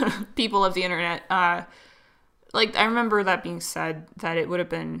 people of the internet. Like, I remember that being said, that it would have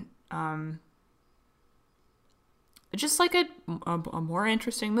been just like a more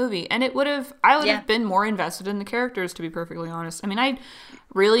interesting movie. And I would have been more invested in the characters, to be perfectly honest. I mean, I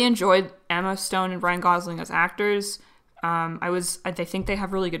really enjoyed Emma Stone and Ryan Gosling as actors. I think they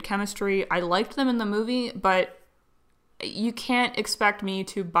have really good chemistry. I liked them in the movie, but you can't expect me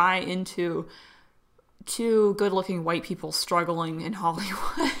to buy into two good-looking white people struggling in Hollywood.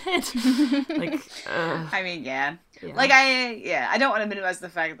 Like, I mean, like I don't want to minimize the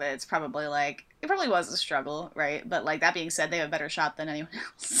fact that it probably was a struggle, right? But like that being said, they have a better shot than anyone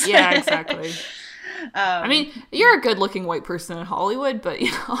else. Yeah, exactly. I mean, you're a good-looking white person in Hollywood, but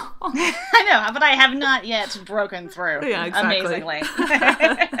you know, I know, but I have not yet broken through. Yeah, exactly. Amazingly,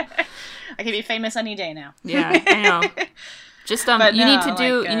 I can be famous any day now. Yeah, I know. Just you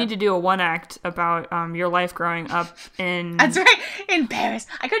need to do a one act about your life growing up in. That's right, in Paris.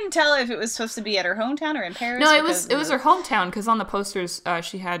 I couldn't tell if it was supposed to be at her hometown or in Paris. No, it was her hometown because on the posters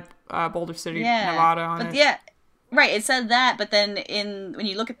she had Boulder City, Nevada on it. Yeah, right. It said that, but then when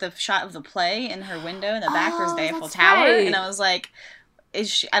you look at the shot of the play in her window in the back, there's the Eiffel Tower, and I was like, is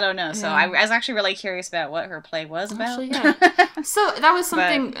she? I don't know. So I was actually really curious about what her play was about. Actually, yeah. So that was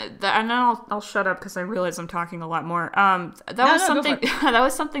something that, and then I'll shut up because I realize I'm talking a lot more. That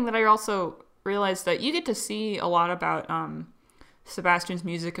was something that I also realized that you get to see a lot about Sebastian's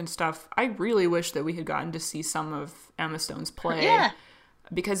music and stuff. I really wish that we had gotten to see some of Emma Stone's play. Yeah.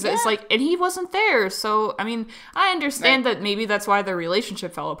 Because it's like, and he wasn't there. So, I mean, I understand that maybe that's why their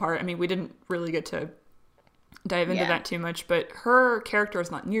relationship fell apart. I mean, we didn't really get to dive into that too much, but her character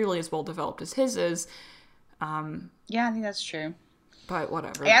is not nearly as well developed as his is. Yeah, I think that's true. But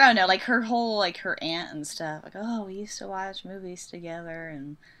whatever. I don't know, like her whole, like her aunt and stuff, like, oh, we used to watch movies together,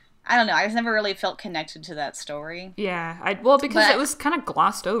 and I don't know. I just never really felt connected to that story. Yeah, because it was kind of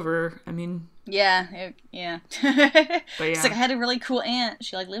glossed over. I mean, yeah. but It's like yeah, I had a really cool aunt.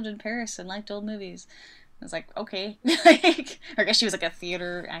 She like lived in Paris and liked old movies. I was like, okay. Like, I guess she was like a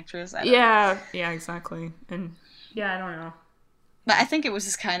theater actress. I don't know. yeah, exactly. And yeah, I don't know. But I think it was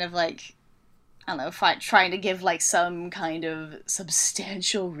just kind of like, I don't know, trying to give like some kind of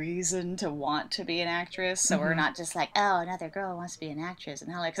substantial reason to want to be an actress. So we're not just like, oh, another girl wants to be an actress.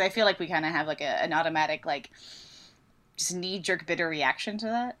 And how, like, because I feel like we kind of have like an automatic, like, just knee-jerk bitter reaction to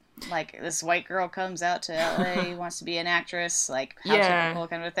that. Like, this white girl comes out to LA, wants to be an actress, like, how typical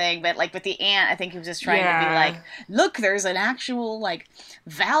kind of thing. But, like, with the aunt, I think he was just trying to be like, look, there's an actual, like,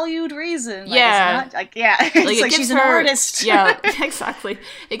 valued reason. Like, it's not, like, it's like she's an artist. Yeah, exactly.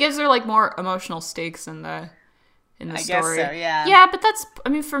 It gives her, like, more emotional stakes in the story. I guess so, yeah. Yeah, but that's, I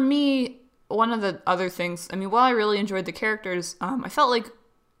mean, for me, one of the other things, I mean, while I really enjoyed the characters, I felt like,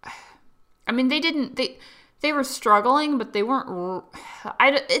 I mean, they were struggling, but they weren't.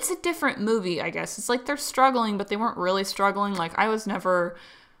 It's a different movie, I guess. It's like they're struggling, but they weren't really struggling. Like, I was never,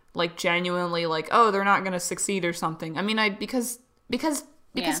 like, genuinely like, oh, they're not going to succeed or something. I mean, because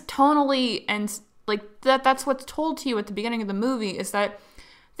tonally and, like, that's what's told to you at the beginning of the movie is that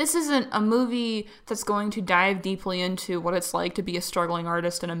this isn't a movie that's going to dive deeply into what it's like to be a struggling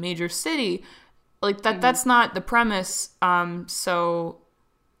artist in a major city. Like, that's not the premise. So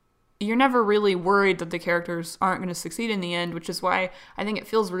you're never really worried that the characters aren't going to succeed in the end, which is why I think it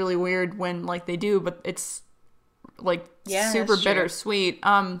feels really weird when, like, they do, but it's, like, super bittersweet.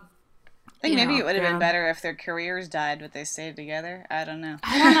 I think maybe it would have been better if their careers died, but they stayed together. I don't know.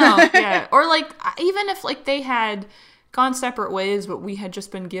 Yeah. Or, like, even if, like, they had gone separate ways, but we had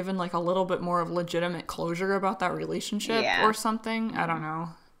just been given, like, a little bit more of legitimate closure about that relationship or something. I don't know.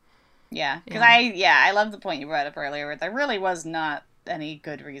 Yeah. Because I love the point you brought up earlier, where there really was not any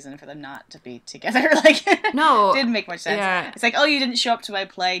good reason for them not to be together. Like, no, didn't make much sense. Yeah. It's like, oh, you didn't show up to my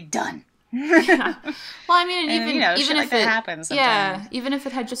play, done. Yeah. Well, I mean, and, even if that happens sometimes. Even if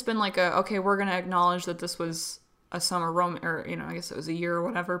it had just been like okay, we're gonna acknowledge that this was a summer or I guess it was a year or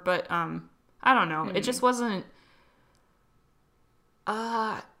whatever, but I don't know, it just wasn't.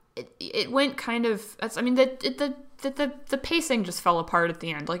 It went kind of. I mean, the pacing just fell apart at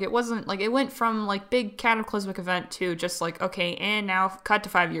the end. Like, it wasn't like it went from like big cataclysmic event to just like, okay, and now cut to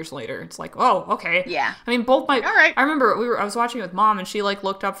 5 years later. It's like, oh, okay. Yeah. I mean, both my. All right. I remember I was watching it with Mom, and she like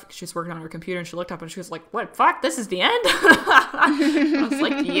looked up. She was working on her computer, and she looked up, and she was like, "What? Fuck! This is the end." I was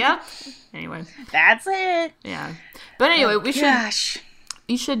like, "Yep." Anyway. That's it. Yeah. But anyway, we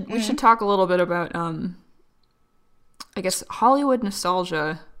should talk a little bit about I guess Hollywood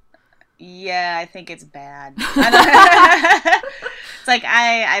nostalgia. Yeah, I think it's bad. It's like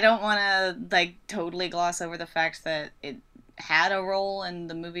I don't want to like totally gloss over the fact that it had a role in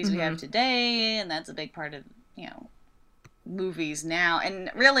the movies we have today, and that's a big part of movies now, and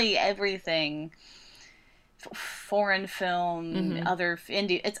really everything. Foreign film, other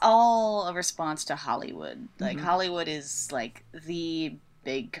indie, it's all a response to Hollywood. Like, Hollywood is like the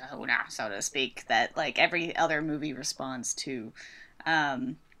big kahuna, so to speak, that like every other movie responds to.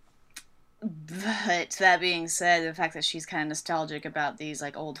 But that being said, the fact that she's kind of nostalgic about these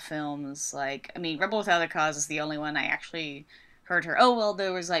like old films, like, I mean, Rebel Without a Cause is the only one I actually heard her. Oh well,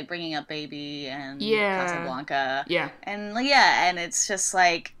 there was like Bringing Up Baby and Casablanca, and it's just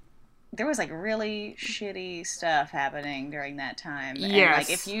like there was like really shitty stuff happening during that time. Yes. And like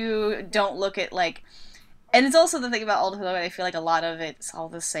if you don't look at like. And it's also the thing about old Hollywood, I feel like a lot of it's all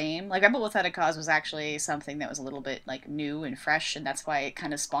the same. Like, Rebel Without a Cause was actually something that was a little bit, like, new and fresh, and that's why it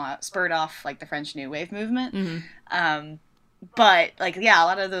kind of spurred off, like, the French New Wave movement. But, like, yeah, a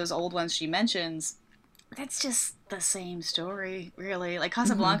lot of those old ones she mentions, that's just the same story, really. Like,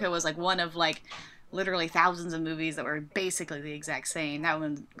 Casablanca was, like, one of, like, literally thousands of movies that were basically the exact same. That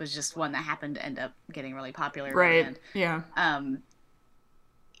one was just one that happened to end up getting really popular. Right, yeah.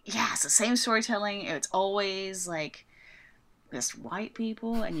 Yeah, it's the same storytelling. It's always, like, just white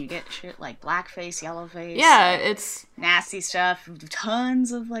people, and you get shit like blackface, yellowface. Yeah, it's... nasty stuff.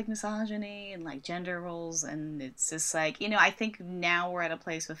 Tons of, like, misogyny and, like, gender roles, and it's just, like, I think now we're at a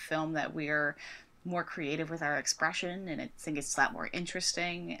place with film that we're more creative with our expression, and I think it's a lot more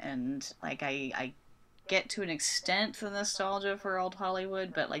interesting, and, like, I get to an extent the nostalgia for old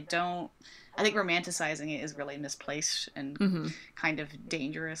Hollywood, but, like, I think romanticizing it is really misplaced and kind of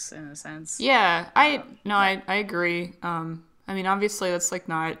dangerous in a sense. Yeah, I agree. I mean, obviously that's like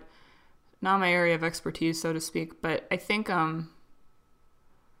not my area of expertise, so to speak, but I think maybe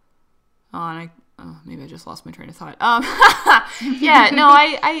I just lost my train of thought. Yeah, no,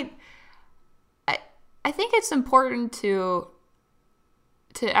 I think it's important to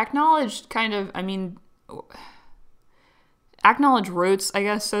to acknowledge kind of, I mean, acknowledge roots, I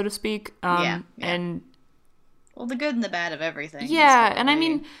guess, so to speak. And well, the good and the bad of everything. Yeah, and I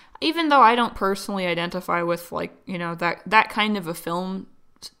mean, even though I don't personally identify with, like, you know, that kind of a film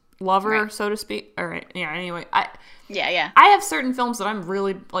lover, so to speak. All right, yeah, anyway. I have certain films that I'm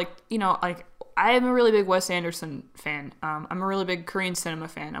really, like, you know, like, I am a really big Wes Anderson fan. I'm a really big Korean cinema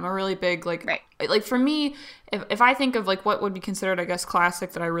fan. I'm a really big, like, like, for me, if I think of, like, what would be considered, I guess,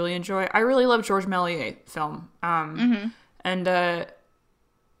 classic that I really enjoy, I really love Georges Méliès film. And,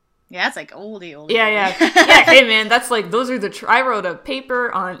 yeah, it's like oldie. Yeah. Hey, man, that's like, those are I wrote a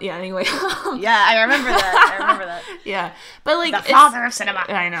paper on, anyway. Yeah, I remember that. Yeah. But, like, the father of cinema.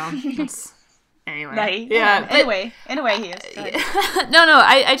 I know. It's, anyway. Right. Yeah. In a way, he is. No,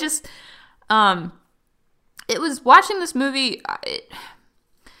 I just, it was watching this movie,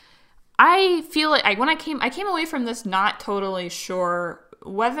 I feel like, when I came away from this not totally sure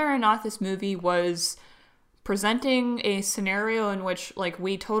whether or not this movie was presenting a scenario in which, like,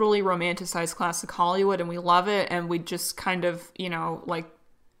 we totally romanticize classic Hollywood and we love it and we just kind of, you know, like,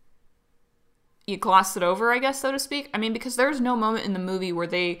 you gloss it over, I guess, so to speak. I mean, because there's no moment in the movie where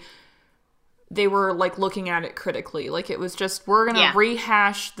they were, like, looking at it critically. Like, it was just, we're gonna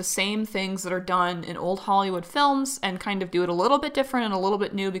rehash the same things that are done in old Hollywood films and kind of do it a little bit different and a little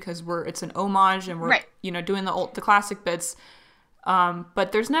bit new because it's an homage and we're, you know, doing the classic bits.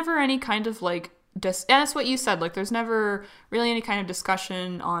 But there's never any kind of, like, and that's what you said, like, there's never really any kind of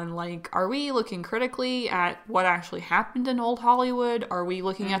discussion on, like, are we looking critically at what actually happened in old Hollywood? Are we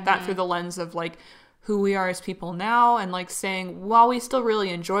looking at that through the lens of, like, who we are as people now, and, like, saying, while we still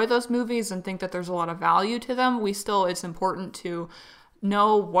really enjoy those movies and think that there's a lot of value to them, it's important to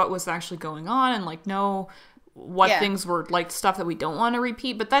know what was actually going on and, like, know what things were, like, stuff that we don't want to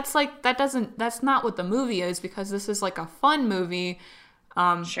repeat. But that's, like, that's not what the movie is, because this is, like, a fun movie.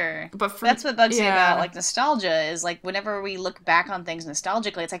 Sure. But that's what bugs me about, like, nostalgia is, like, whenever we look back on things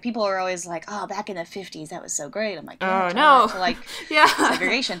nostalgically, it's like people are always like, oh, back in the 50s, that was so great. I'm like, oh, no. To, like,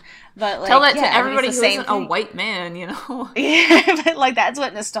 segregation. But, like, tell that to everybody who isn't a white man, you know? Yeah, but, like, that's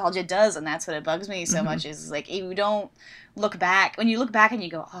what nostalgia does, and that's what it bugs me so much is, like, you don't look back. When you look back and you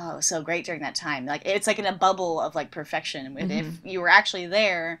go, oh, it was so great during that time. Like, it's like in a bubble of, like, perfection. If you were actually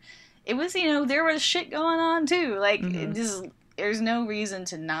there, it was, you know, there was shit going on, too. Like, it just... There's no reason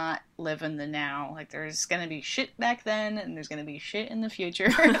to not live in the now. Like, there's gonna be shit back then, and there's gonna be shit in the future.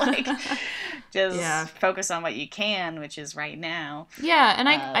 Like, just focus on what you can, which is right now. Yeah, and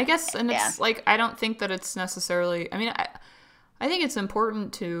I guess, and it's, like, I don't think that it's necessarily, I mean, I think it's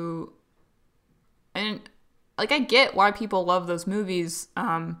important to, and, like, I get why people love those movies,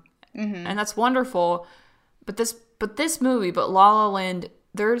 and that's wonderful, but this movie, La La Land,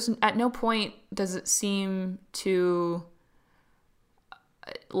 there's, at no point does it seem to...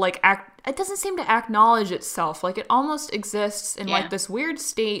 like, it doesn't seem to acknowledge itself. Like, it almost exists in like this weird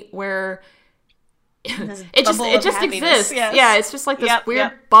state where it just exists. Yes. Yeah, it's just like this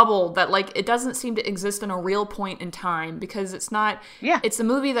weird bubble that, like, it doesn't seem to exist in a real point in time, because it's not. Yeah, it's a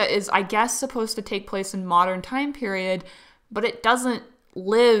movie that is, I guess, supposed to take place in modern time period, but it doesn't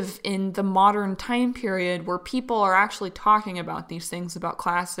live in the modern time period where people are actually talking about these things about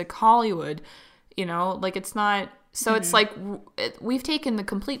classic Hollywood. You know, like, it's not. So it's like, we've taken the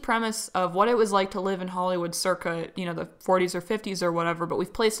complete premise of what it was like to live in Hollywood circa, you know, the 40s or 50s or whatever, but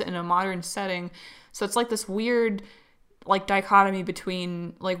we've placed it in a modern setting. So it's like this weird, like, dichotomy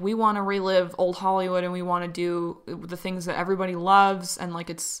between, like, we want to relive old Hollywood and we want to do the things that everybody loves and, like,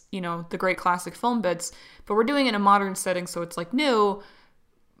 it's, you know, the great classic film bits, but we're doing it in a modern setting, so it's, like, new,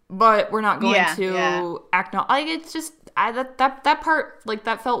 but we're not going to act now. Like, it's just... that part, like,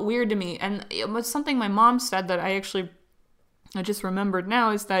 that felt weird to me, and it was something my mom said that I just remembered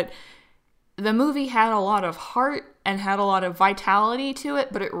now, is that the movie had a lot of heart and had a lot of vitality to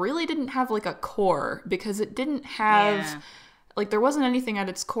it, but it really didn't have, like, a core, because it didn't have like, there wasn't anything at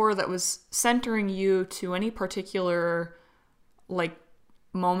its core that was centering you to any particular, like,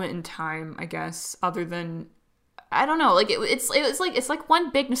 moment in time, I guess, other than, I don't know, like, it's like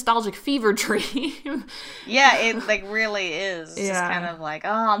one big nostalgic fever dream. Yeah, it, like, really is. It's just kind of like,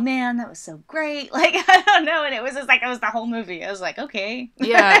 oh man, that was so great. Like, I don't know, and it was just like, it was the whole movie. I was like, okay.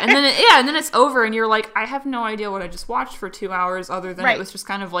 Yeah, and then it's over, and you're like, I have no idea what I just watched for 2 hours, other than it was just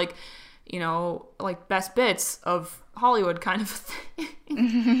kind of like, you know, like, best bits of Hollywood kind of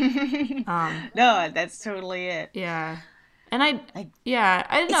thing. No, that's totally it. Yeah. And I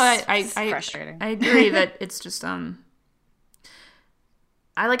don't know. It's frustrating. I agree that it's just I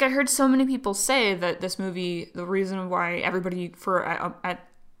heard so many people say that this movie, the reason why everybody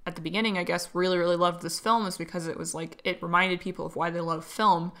at the beginning, I guess, really, really loved this film is because it was like, it reminded people of why they love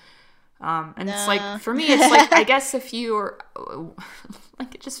film. And it's like, for me, it's like, I guess if you were,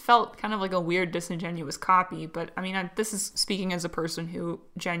 like, it just felt kind of like a weird, disingenuous copy. But I mean, this is speaking as a person who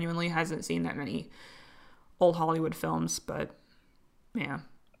genuinely hasn't seen that many old Hollywood films, but yeah.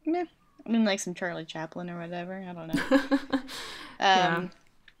 Yeah. I mean, like some Charlie Chaplin or whatever. I don't know.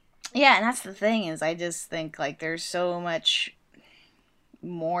 Yeah, and that's the thing is I just think, like, there's so much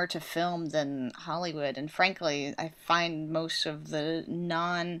more to film than Hollywood. And frankly, I find most of the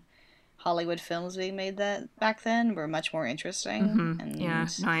non-Hollywood films being made that back then were much more interesting. Mm-hmm. And, yeah,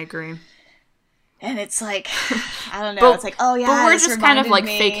 I agree. And it's like, I don't know, it's like, oh yeah, but we're just kind of like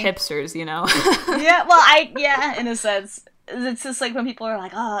me. fake hipsters, you know? Yeah, well, in a sense. It's just like when people are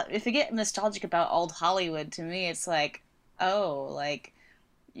like, oh, if you get nostalgic about old Hollywood, to me, it's like, oh, like,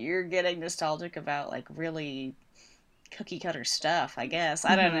 you're getting nostalgic about, like, really cookie-cutter stuff, I guess.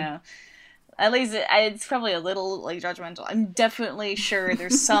 I don't know. At least it's probably a little, like, judgmental. I'm definitely sure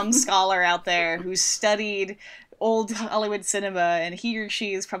there's some scholar out there who studied old Hollywood cinema, and he or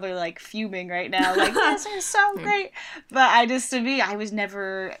she is probably, like, fuming right now, like, yes, they're so great. But I was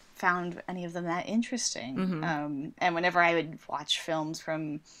never found any of them that interesting. And whenever I would watch films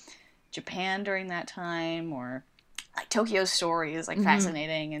from Japan during that time, or like Tokyo Story is like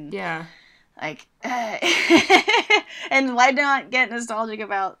fascinating, and like and why not get nostalgic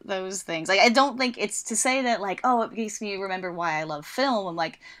about those things? Like, I don't think it's to say that, like, oh, it makes me remember why I love film. I'm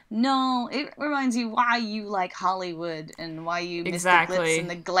like, no, it reminds you why you like Hollywood and why you miss the glitz and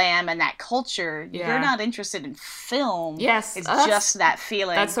the glam and that culture. You're not interested in film. Yes, it's just that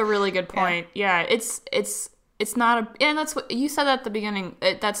feeling. That's a really good point. Yeah, it's not a, and that's what you said at the beginning.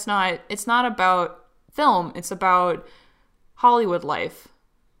 It's not about film. It's about Hollywood life.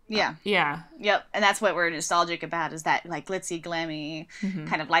 Yeah. Yep. And that's what we're nostalgic about, is that, like, glitzy, glammy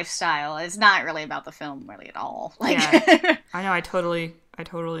kind of lifestyle. It's not really about the film really at all. Like, yeah. I know, I totally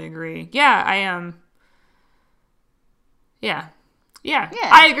agree. Yeah, I am. Yeah,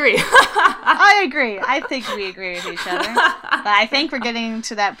 I agree. I agree. I think we agree with each other. But I think we're getting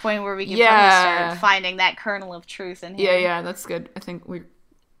to that point where we can probably start finding that kernel of truth in here. Yeah, that's good. I think we're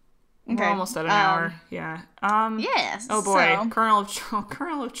almost at an hour. Yeah. Yes. Oh boy, so, kernel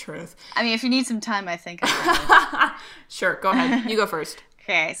of truth. I mean, if you need some time, I think. Sure, go ahead. You go first.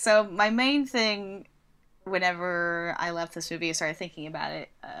 Okay, so my main thing, whenever I left this movie and started thinking about it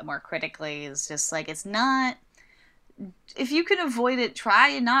more critically, is just like, it's not. If you can avoid it,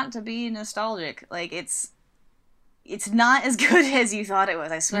 try not to be nostalgic. Like, it's not as good as you thought it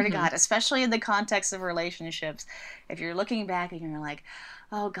was. I swear to God, especially in the context of relationships. If you're looking back and you're like,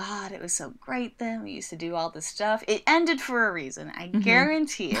 oh God, it was so great then. We used to do all this stuff. It ended for a reason. I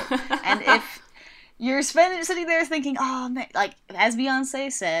guarantee it. And if you're sitting there thinking, oh man, like, as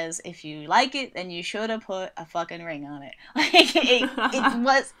Beyonce says, if you like it, then you should have put a fucking ring on it. Like,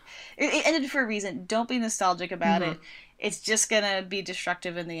 it ended for a reason. Don't be nostalgic about it. It's just gonna be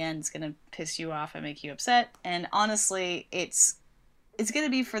destructive in the end. It's gonna piss you off and make you upset. And honestly, it's gonna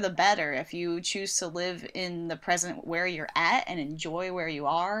be for the better if you choose to live in the present where you're at and enjoy where you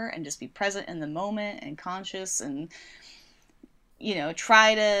are and just be present in the moment and conscious, and, you know,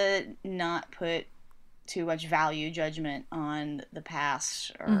 try to not put too much value judgment on the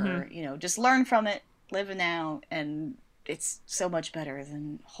past, or you know, just learn from it, live now, and it's so much better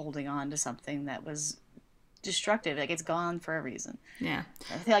than holding on to something that was destructive. Like, it's gone for a reason. Yeah.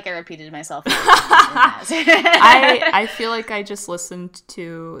 I feel like I repeated myself. I feel like I just listened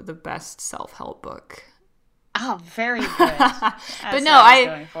to the best self-help book. Oh, very good. But no,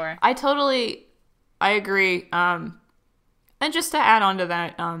 I agree. And just to add on to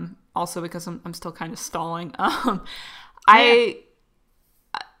that, also because I'm still kind of stalling. You're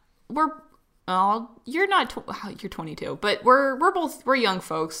not. You're 22, but we're young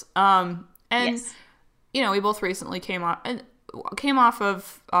folks. And yes. You know, we both recently came off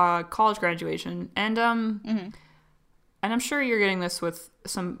of college graduation, and and I'm sure you're getting this with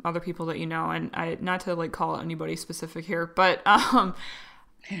some other people that you know, and not to like call out anybody specific here, but I'm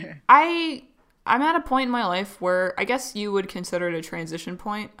at a point in my life where I guess you would consider it a transition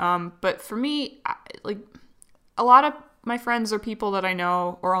point. But for me, like, a lot of my friends or people that I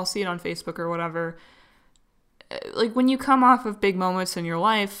know, or I'll see it on Facebook or whatever, like, when you come off of big moments in your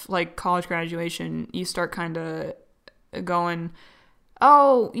life, like college graduation, you start kind of going,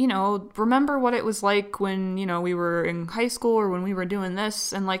 oh, you know, remember what it was like when, you know, we were in high school or when we were doing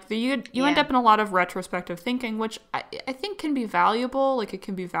this, and like you end up in a lot of retrospective thinking, which I think can be valuable. Like, it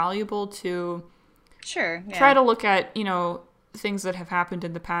can be valuable to try to look at, you know, things that have happened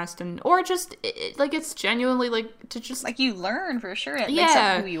in the past, and or just like it's genuinely like to just like you learn for sure. It makes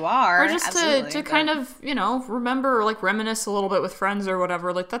up who you are, or just to kind of remember, like reminisce a little bit with friends or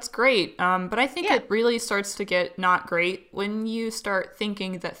whatever. Like that's great. But I think it really starts to get not great when you start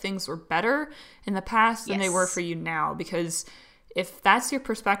thinking that things were better in the past than they were for you now, because if that's your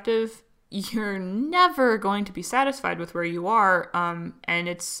perspective, you're never going to be satisfied with where you are, and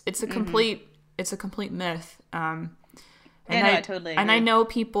it's a complete myth. I totally agree. And I know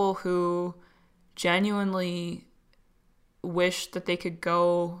people who genuinely wish that they could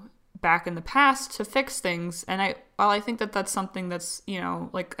go back in the past to fix things, and while I think that that's something that's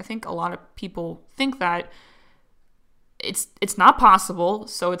like I think a lot of people think that it's not possible,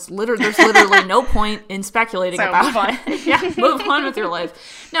 so there's literally no point in speculating about it. Yeah, move on with your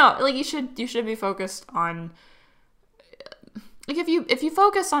life. No, like you should be focused on, like if you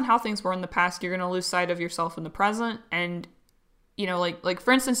focus on how things were in the past, you're going to lose sight of yourself in the present. And like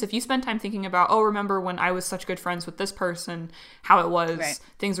for instance, if you spend time thinking about, oh, remember when I was such good friends with this person, how it was,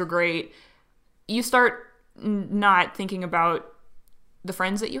 things were great, you start not thinking about the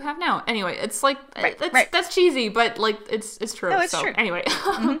friends that you have now. Anyway, it's like that's cheesy, but like it's true. No, it's true. Anyway,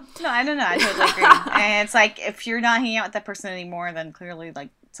 No, I don't know. I totally agree. And it's like if you're not hanging out with that person anymore, then clearly like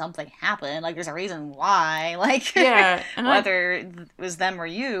something happened. Like there's a reason why. Like whether it was them or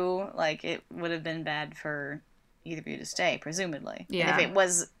you, like it would have been bad for either of you to stay, presumably. Yeah. And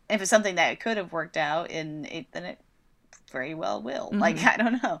if it's something that could have worked out, then it very well will. Mm-hmm. Like I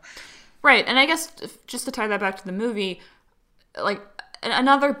don't know. Right, and I guess just to tie that back to the movie, like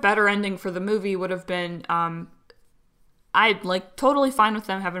another better ending for the movie would have been, I'd like totally fine with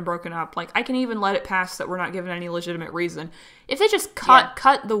them having broken up. Like I can even let it pass that we're not given any legitimate reason. If they just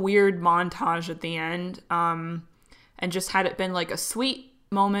cut the weird montage at the end, and just had it been like a sweet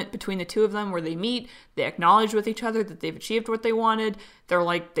moment between the two of them where they meet, they acknowledge with each other that they've achieved what they wanted,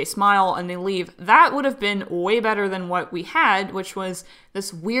 they smile and they leave, that would have been way better than what we had, which was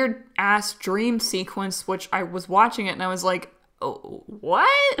this weird ass dream sequence, which I was watching it and I was like, oh, what?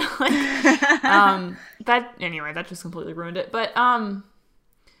 That just completely ruined it. But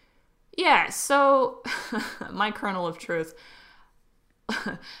yeah, so my kernel of truth.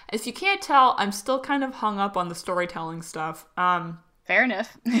 If you can't tell, I'm still kind of hung up on the storytelling stuff. Fair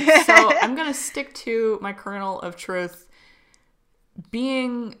enough. So I'm going to stick to my kernel of truth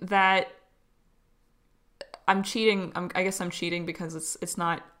being that I'm cheating. I guess I'm cheating because it's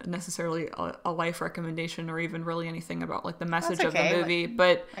not necessarily a life recommendation or even really anything about like the message of the movie,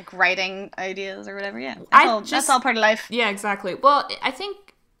 but like writing ideas or whatever. Yeah, that's all part of life. Yeah, exactly. Well, I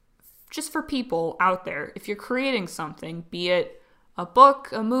think just for people out there, if you're creating something, be it a book,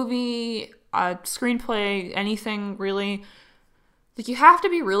 a movie, a screenplay, anything really, like you have to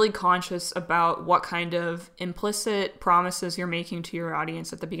be really conscious about what kind of implicit promises you're making to your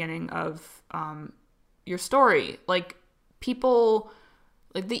audience at the beginning of your story. Like people,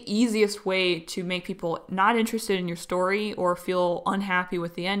 like the easiest way to make people not interested in your story or feel unhappy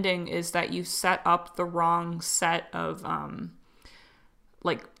with the ending is that you set up the wrong set of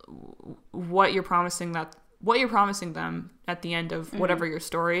like what you're promising them at the end of whatever your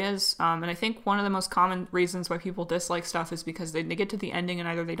story is. And I think one of the most common reasons why people dislike stuff is because they get to the ending and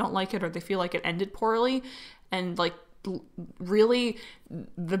either they don't like it or they feel like it ended poorly. And like really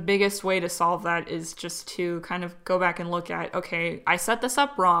the biggest way to solve that is just to kind of go back and look at, okay, I set this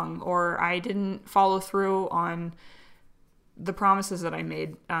up wrong, or I didn't follow through on the promises that I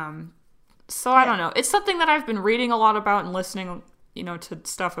made. So I don't know. It's something that I've been reading a lot about and listening, to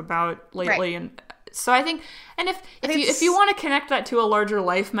stuff about lately. Right. And so I think, and if you want to connect that to a larger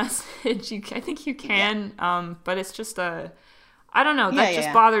life message, I think you can. Yeah. But it's just I don't know.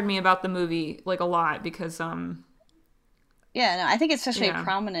 That bothered me about the movie like a lot because Yeah, no, I think it's such a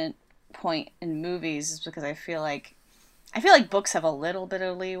prominent point in movies is because I feel like books have a little bit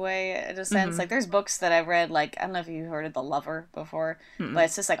of leeway in a sense. Like there's books that I've read, like I don't know if you've heard of The Lover before, but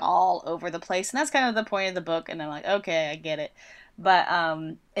it's just like all over the place, and that's kind of the point of the book. And I'm like, okay, I get it. But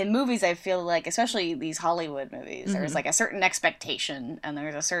in movies, I feel like, especially these Hollywood movies, there's like a certain expectation, and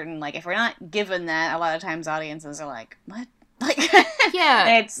there's a certain like if we're not given that, a lot of times audiences are like, what? Like,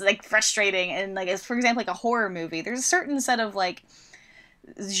 yeah, it's like frustrating. And like, for example, like a horror movie, there's a certain set of like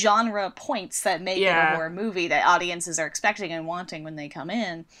genre points that make it a horror movie that audiences are expecting and wanting when they come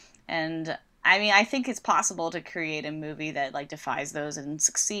in. And I mean, I think it's possible to create a movie that like defies those and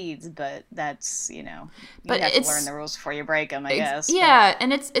succeeds, but that's, you have to learn the rules before you break them, I guess. Yeah,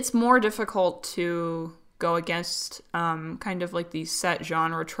 and it's more difficult to go against kind of like these set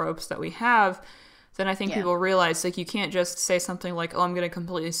genre tropes that we have then I think people realize, like, you can't just say something like, oh, I'm going to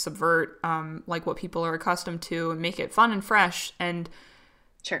completely subvert, like, what people are accustomed to and make it fun and fresh. And,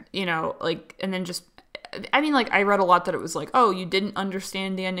 sure, you know, like, and then just, I mean, like, I read a lot that it was like, oh, you didn't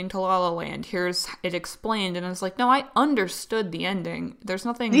understand the ending to La La Land. Here's it explained. And I was like, no, I understood the ending. There's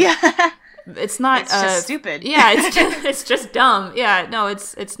nothing. Yeah. It's not. It's just stupid. Yeah, it's just dumb. Yeah, no,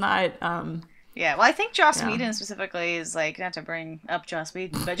 it's not. Yeah, well, I think Joss Whedon specifically is, like, not to bring up Joss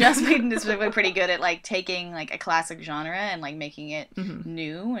Whedon, but Joss Whedon is specifically pretty good at, like, taking, like, a classic genre and, like, making it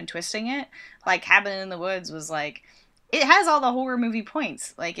new and twisting it. Like, Cabin in the Woods was, like, it has all the horror movie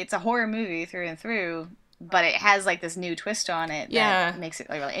points. Like, it's a horror movie through and through, but it has, like, this new twist on it that makes it,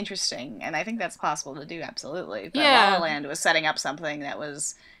 like, really interesting. And I think that's possible to do, absolutely. But La La Land was setting up something that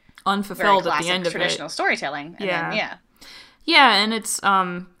was unfulfilled very at the end of traditional storytelling. And then, yeah, and it's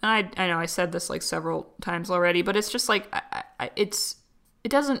I know I said this like several times already, but it's just like it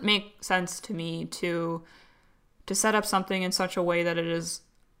doesn't make sense to me to set up something in such a way that it is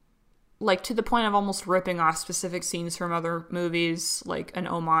like to the point of almost ripping off specific scenes from other movies, like an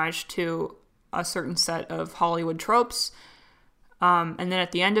homage to a certain set of Hollywood tropes, and then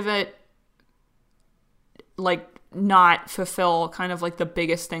at the end of it, like, not fulfill kind of like the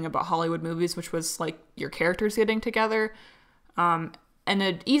biggest thing about Hollywood movies, which was like your characters getting together. And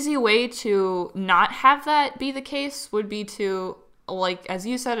an easy way to not have that be the case would be to, like, as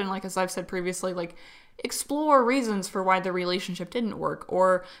you said, and like as I've said previously, like, explore reasons for why the relationship didn't work.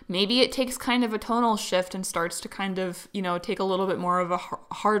 Or maybe it takes kind of a tonal shift and starts to kind of, you know, take a little bit more of a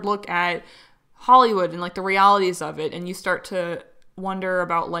hard look at Hollywood and like the realities of it. And you start to wonder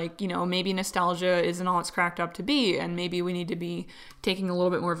about, like, you know, maybe nostalgia isn't all it's cracked up to be, and maybe we need to be taking a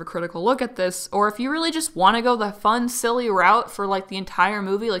little bit more of a critical look at this. Or if you really just want to go the fun, silly route for like the entire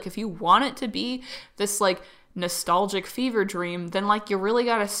movie, like if you want it to be this like nostalgic fever dream, then like you really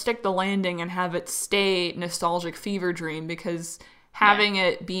got to stick the landing and have it stay nostalgic fever dream, because having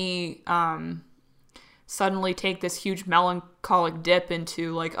it be suddenly take this huge melancholic dip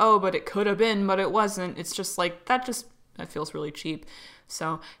into like, oh, but it could have been, but it wasn't, it's just like that feels really cheap.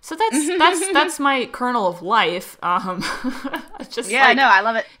 So that's my kernel of life. It's just like, no, I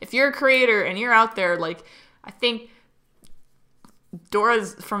love it. If you're a creator and you're out there, like, I think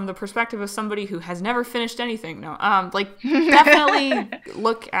Dora's from the perspective of somebody who has never finished anything. No, like, definitely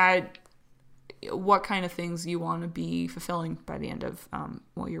look at what kind of things you want to be fulfilling by the end of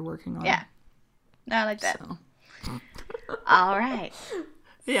what you're working on. Yeah, no, I like that. So. All right.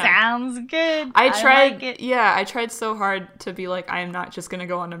 Yeah. Sounds good. I tried. Like it. Yeah, I tried so hard to be like, I am not just gonna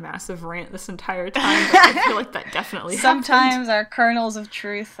go on a massive rant this entire time. But I feel like that definitely sometimes happened. Our kernels of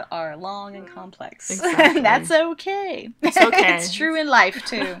truth are long and complex. Exactly. That's okay. It's okay. It's true in life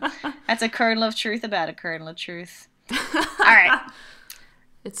too. That's a kernel of truth about a kernel of truth. All right.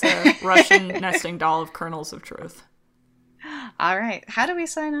 It's a Russian nesting doll of kernels of truth. All right. How do we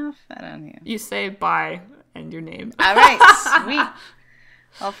sign off? I don't know. You say bye and your name. All right. Sweet.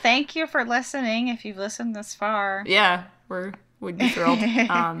 Well, thank you for listening. If you've listened this far, yeah, we'd be thrilled.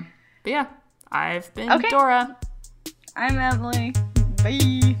 But yeah, I've been Dora. I'm Emily.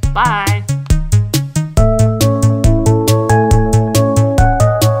 Bye. Bye.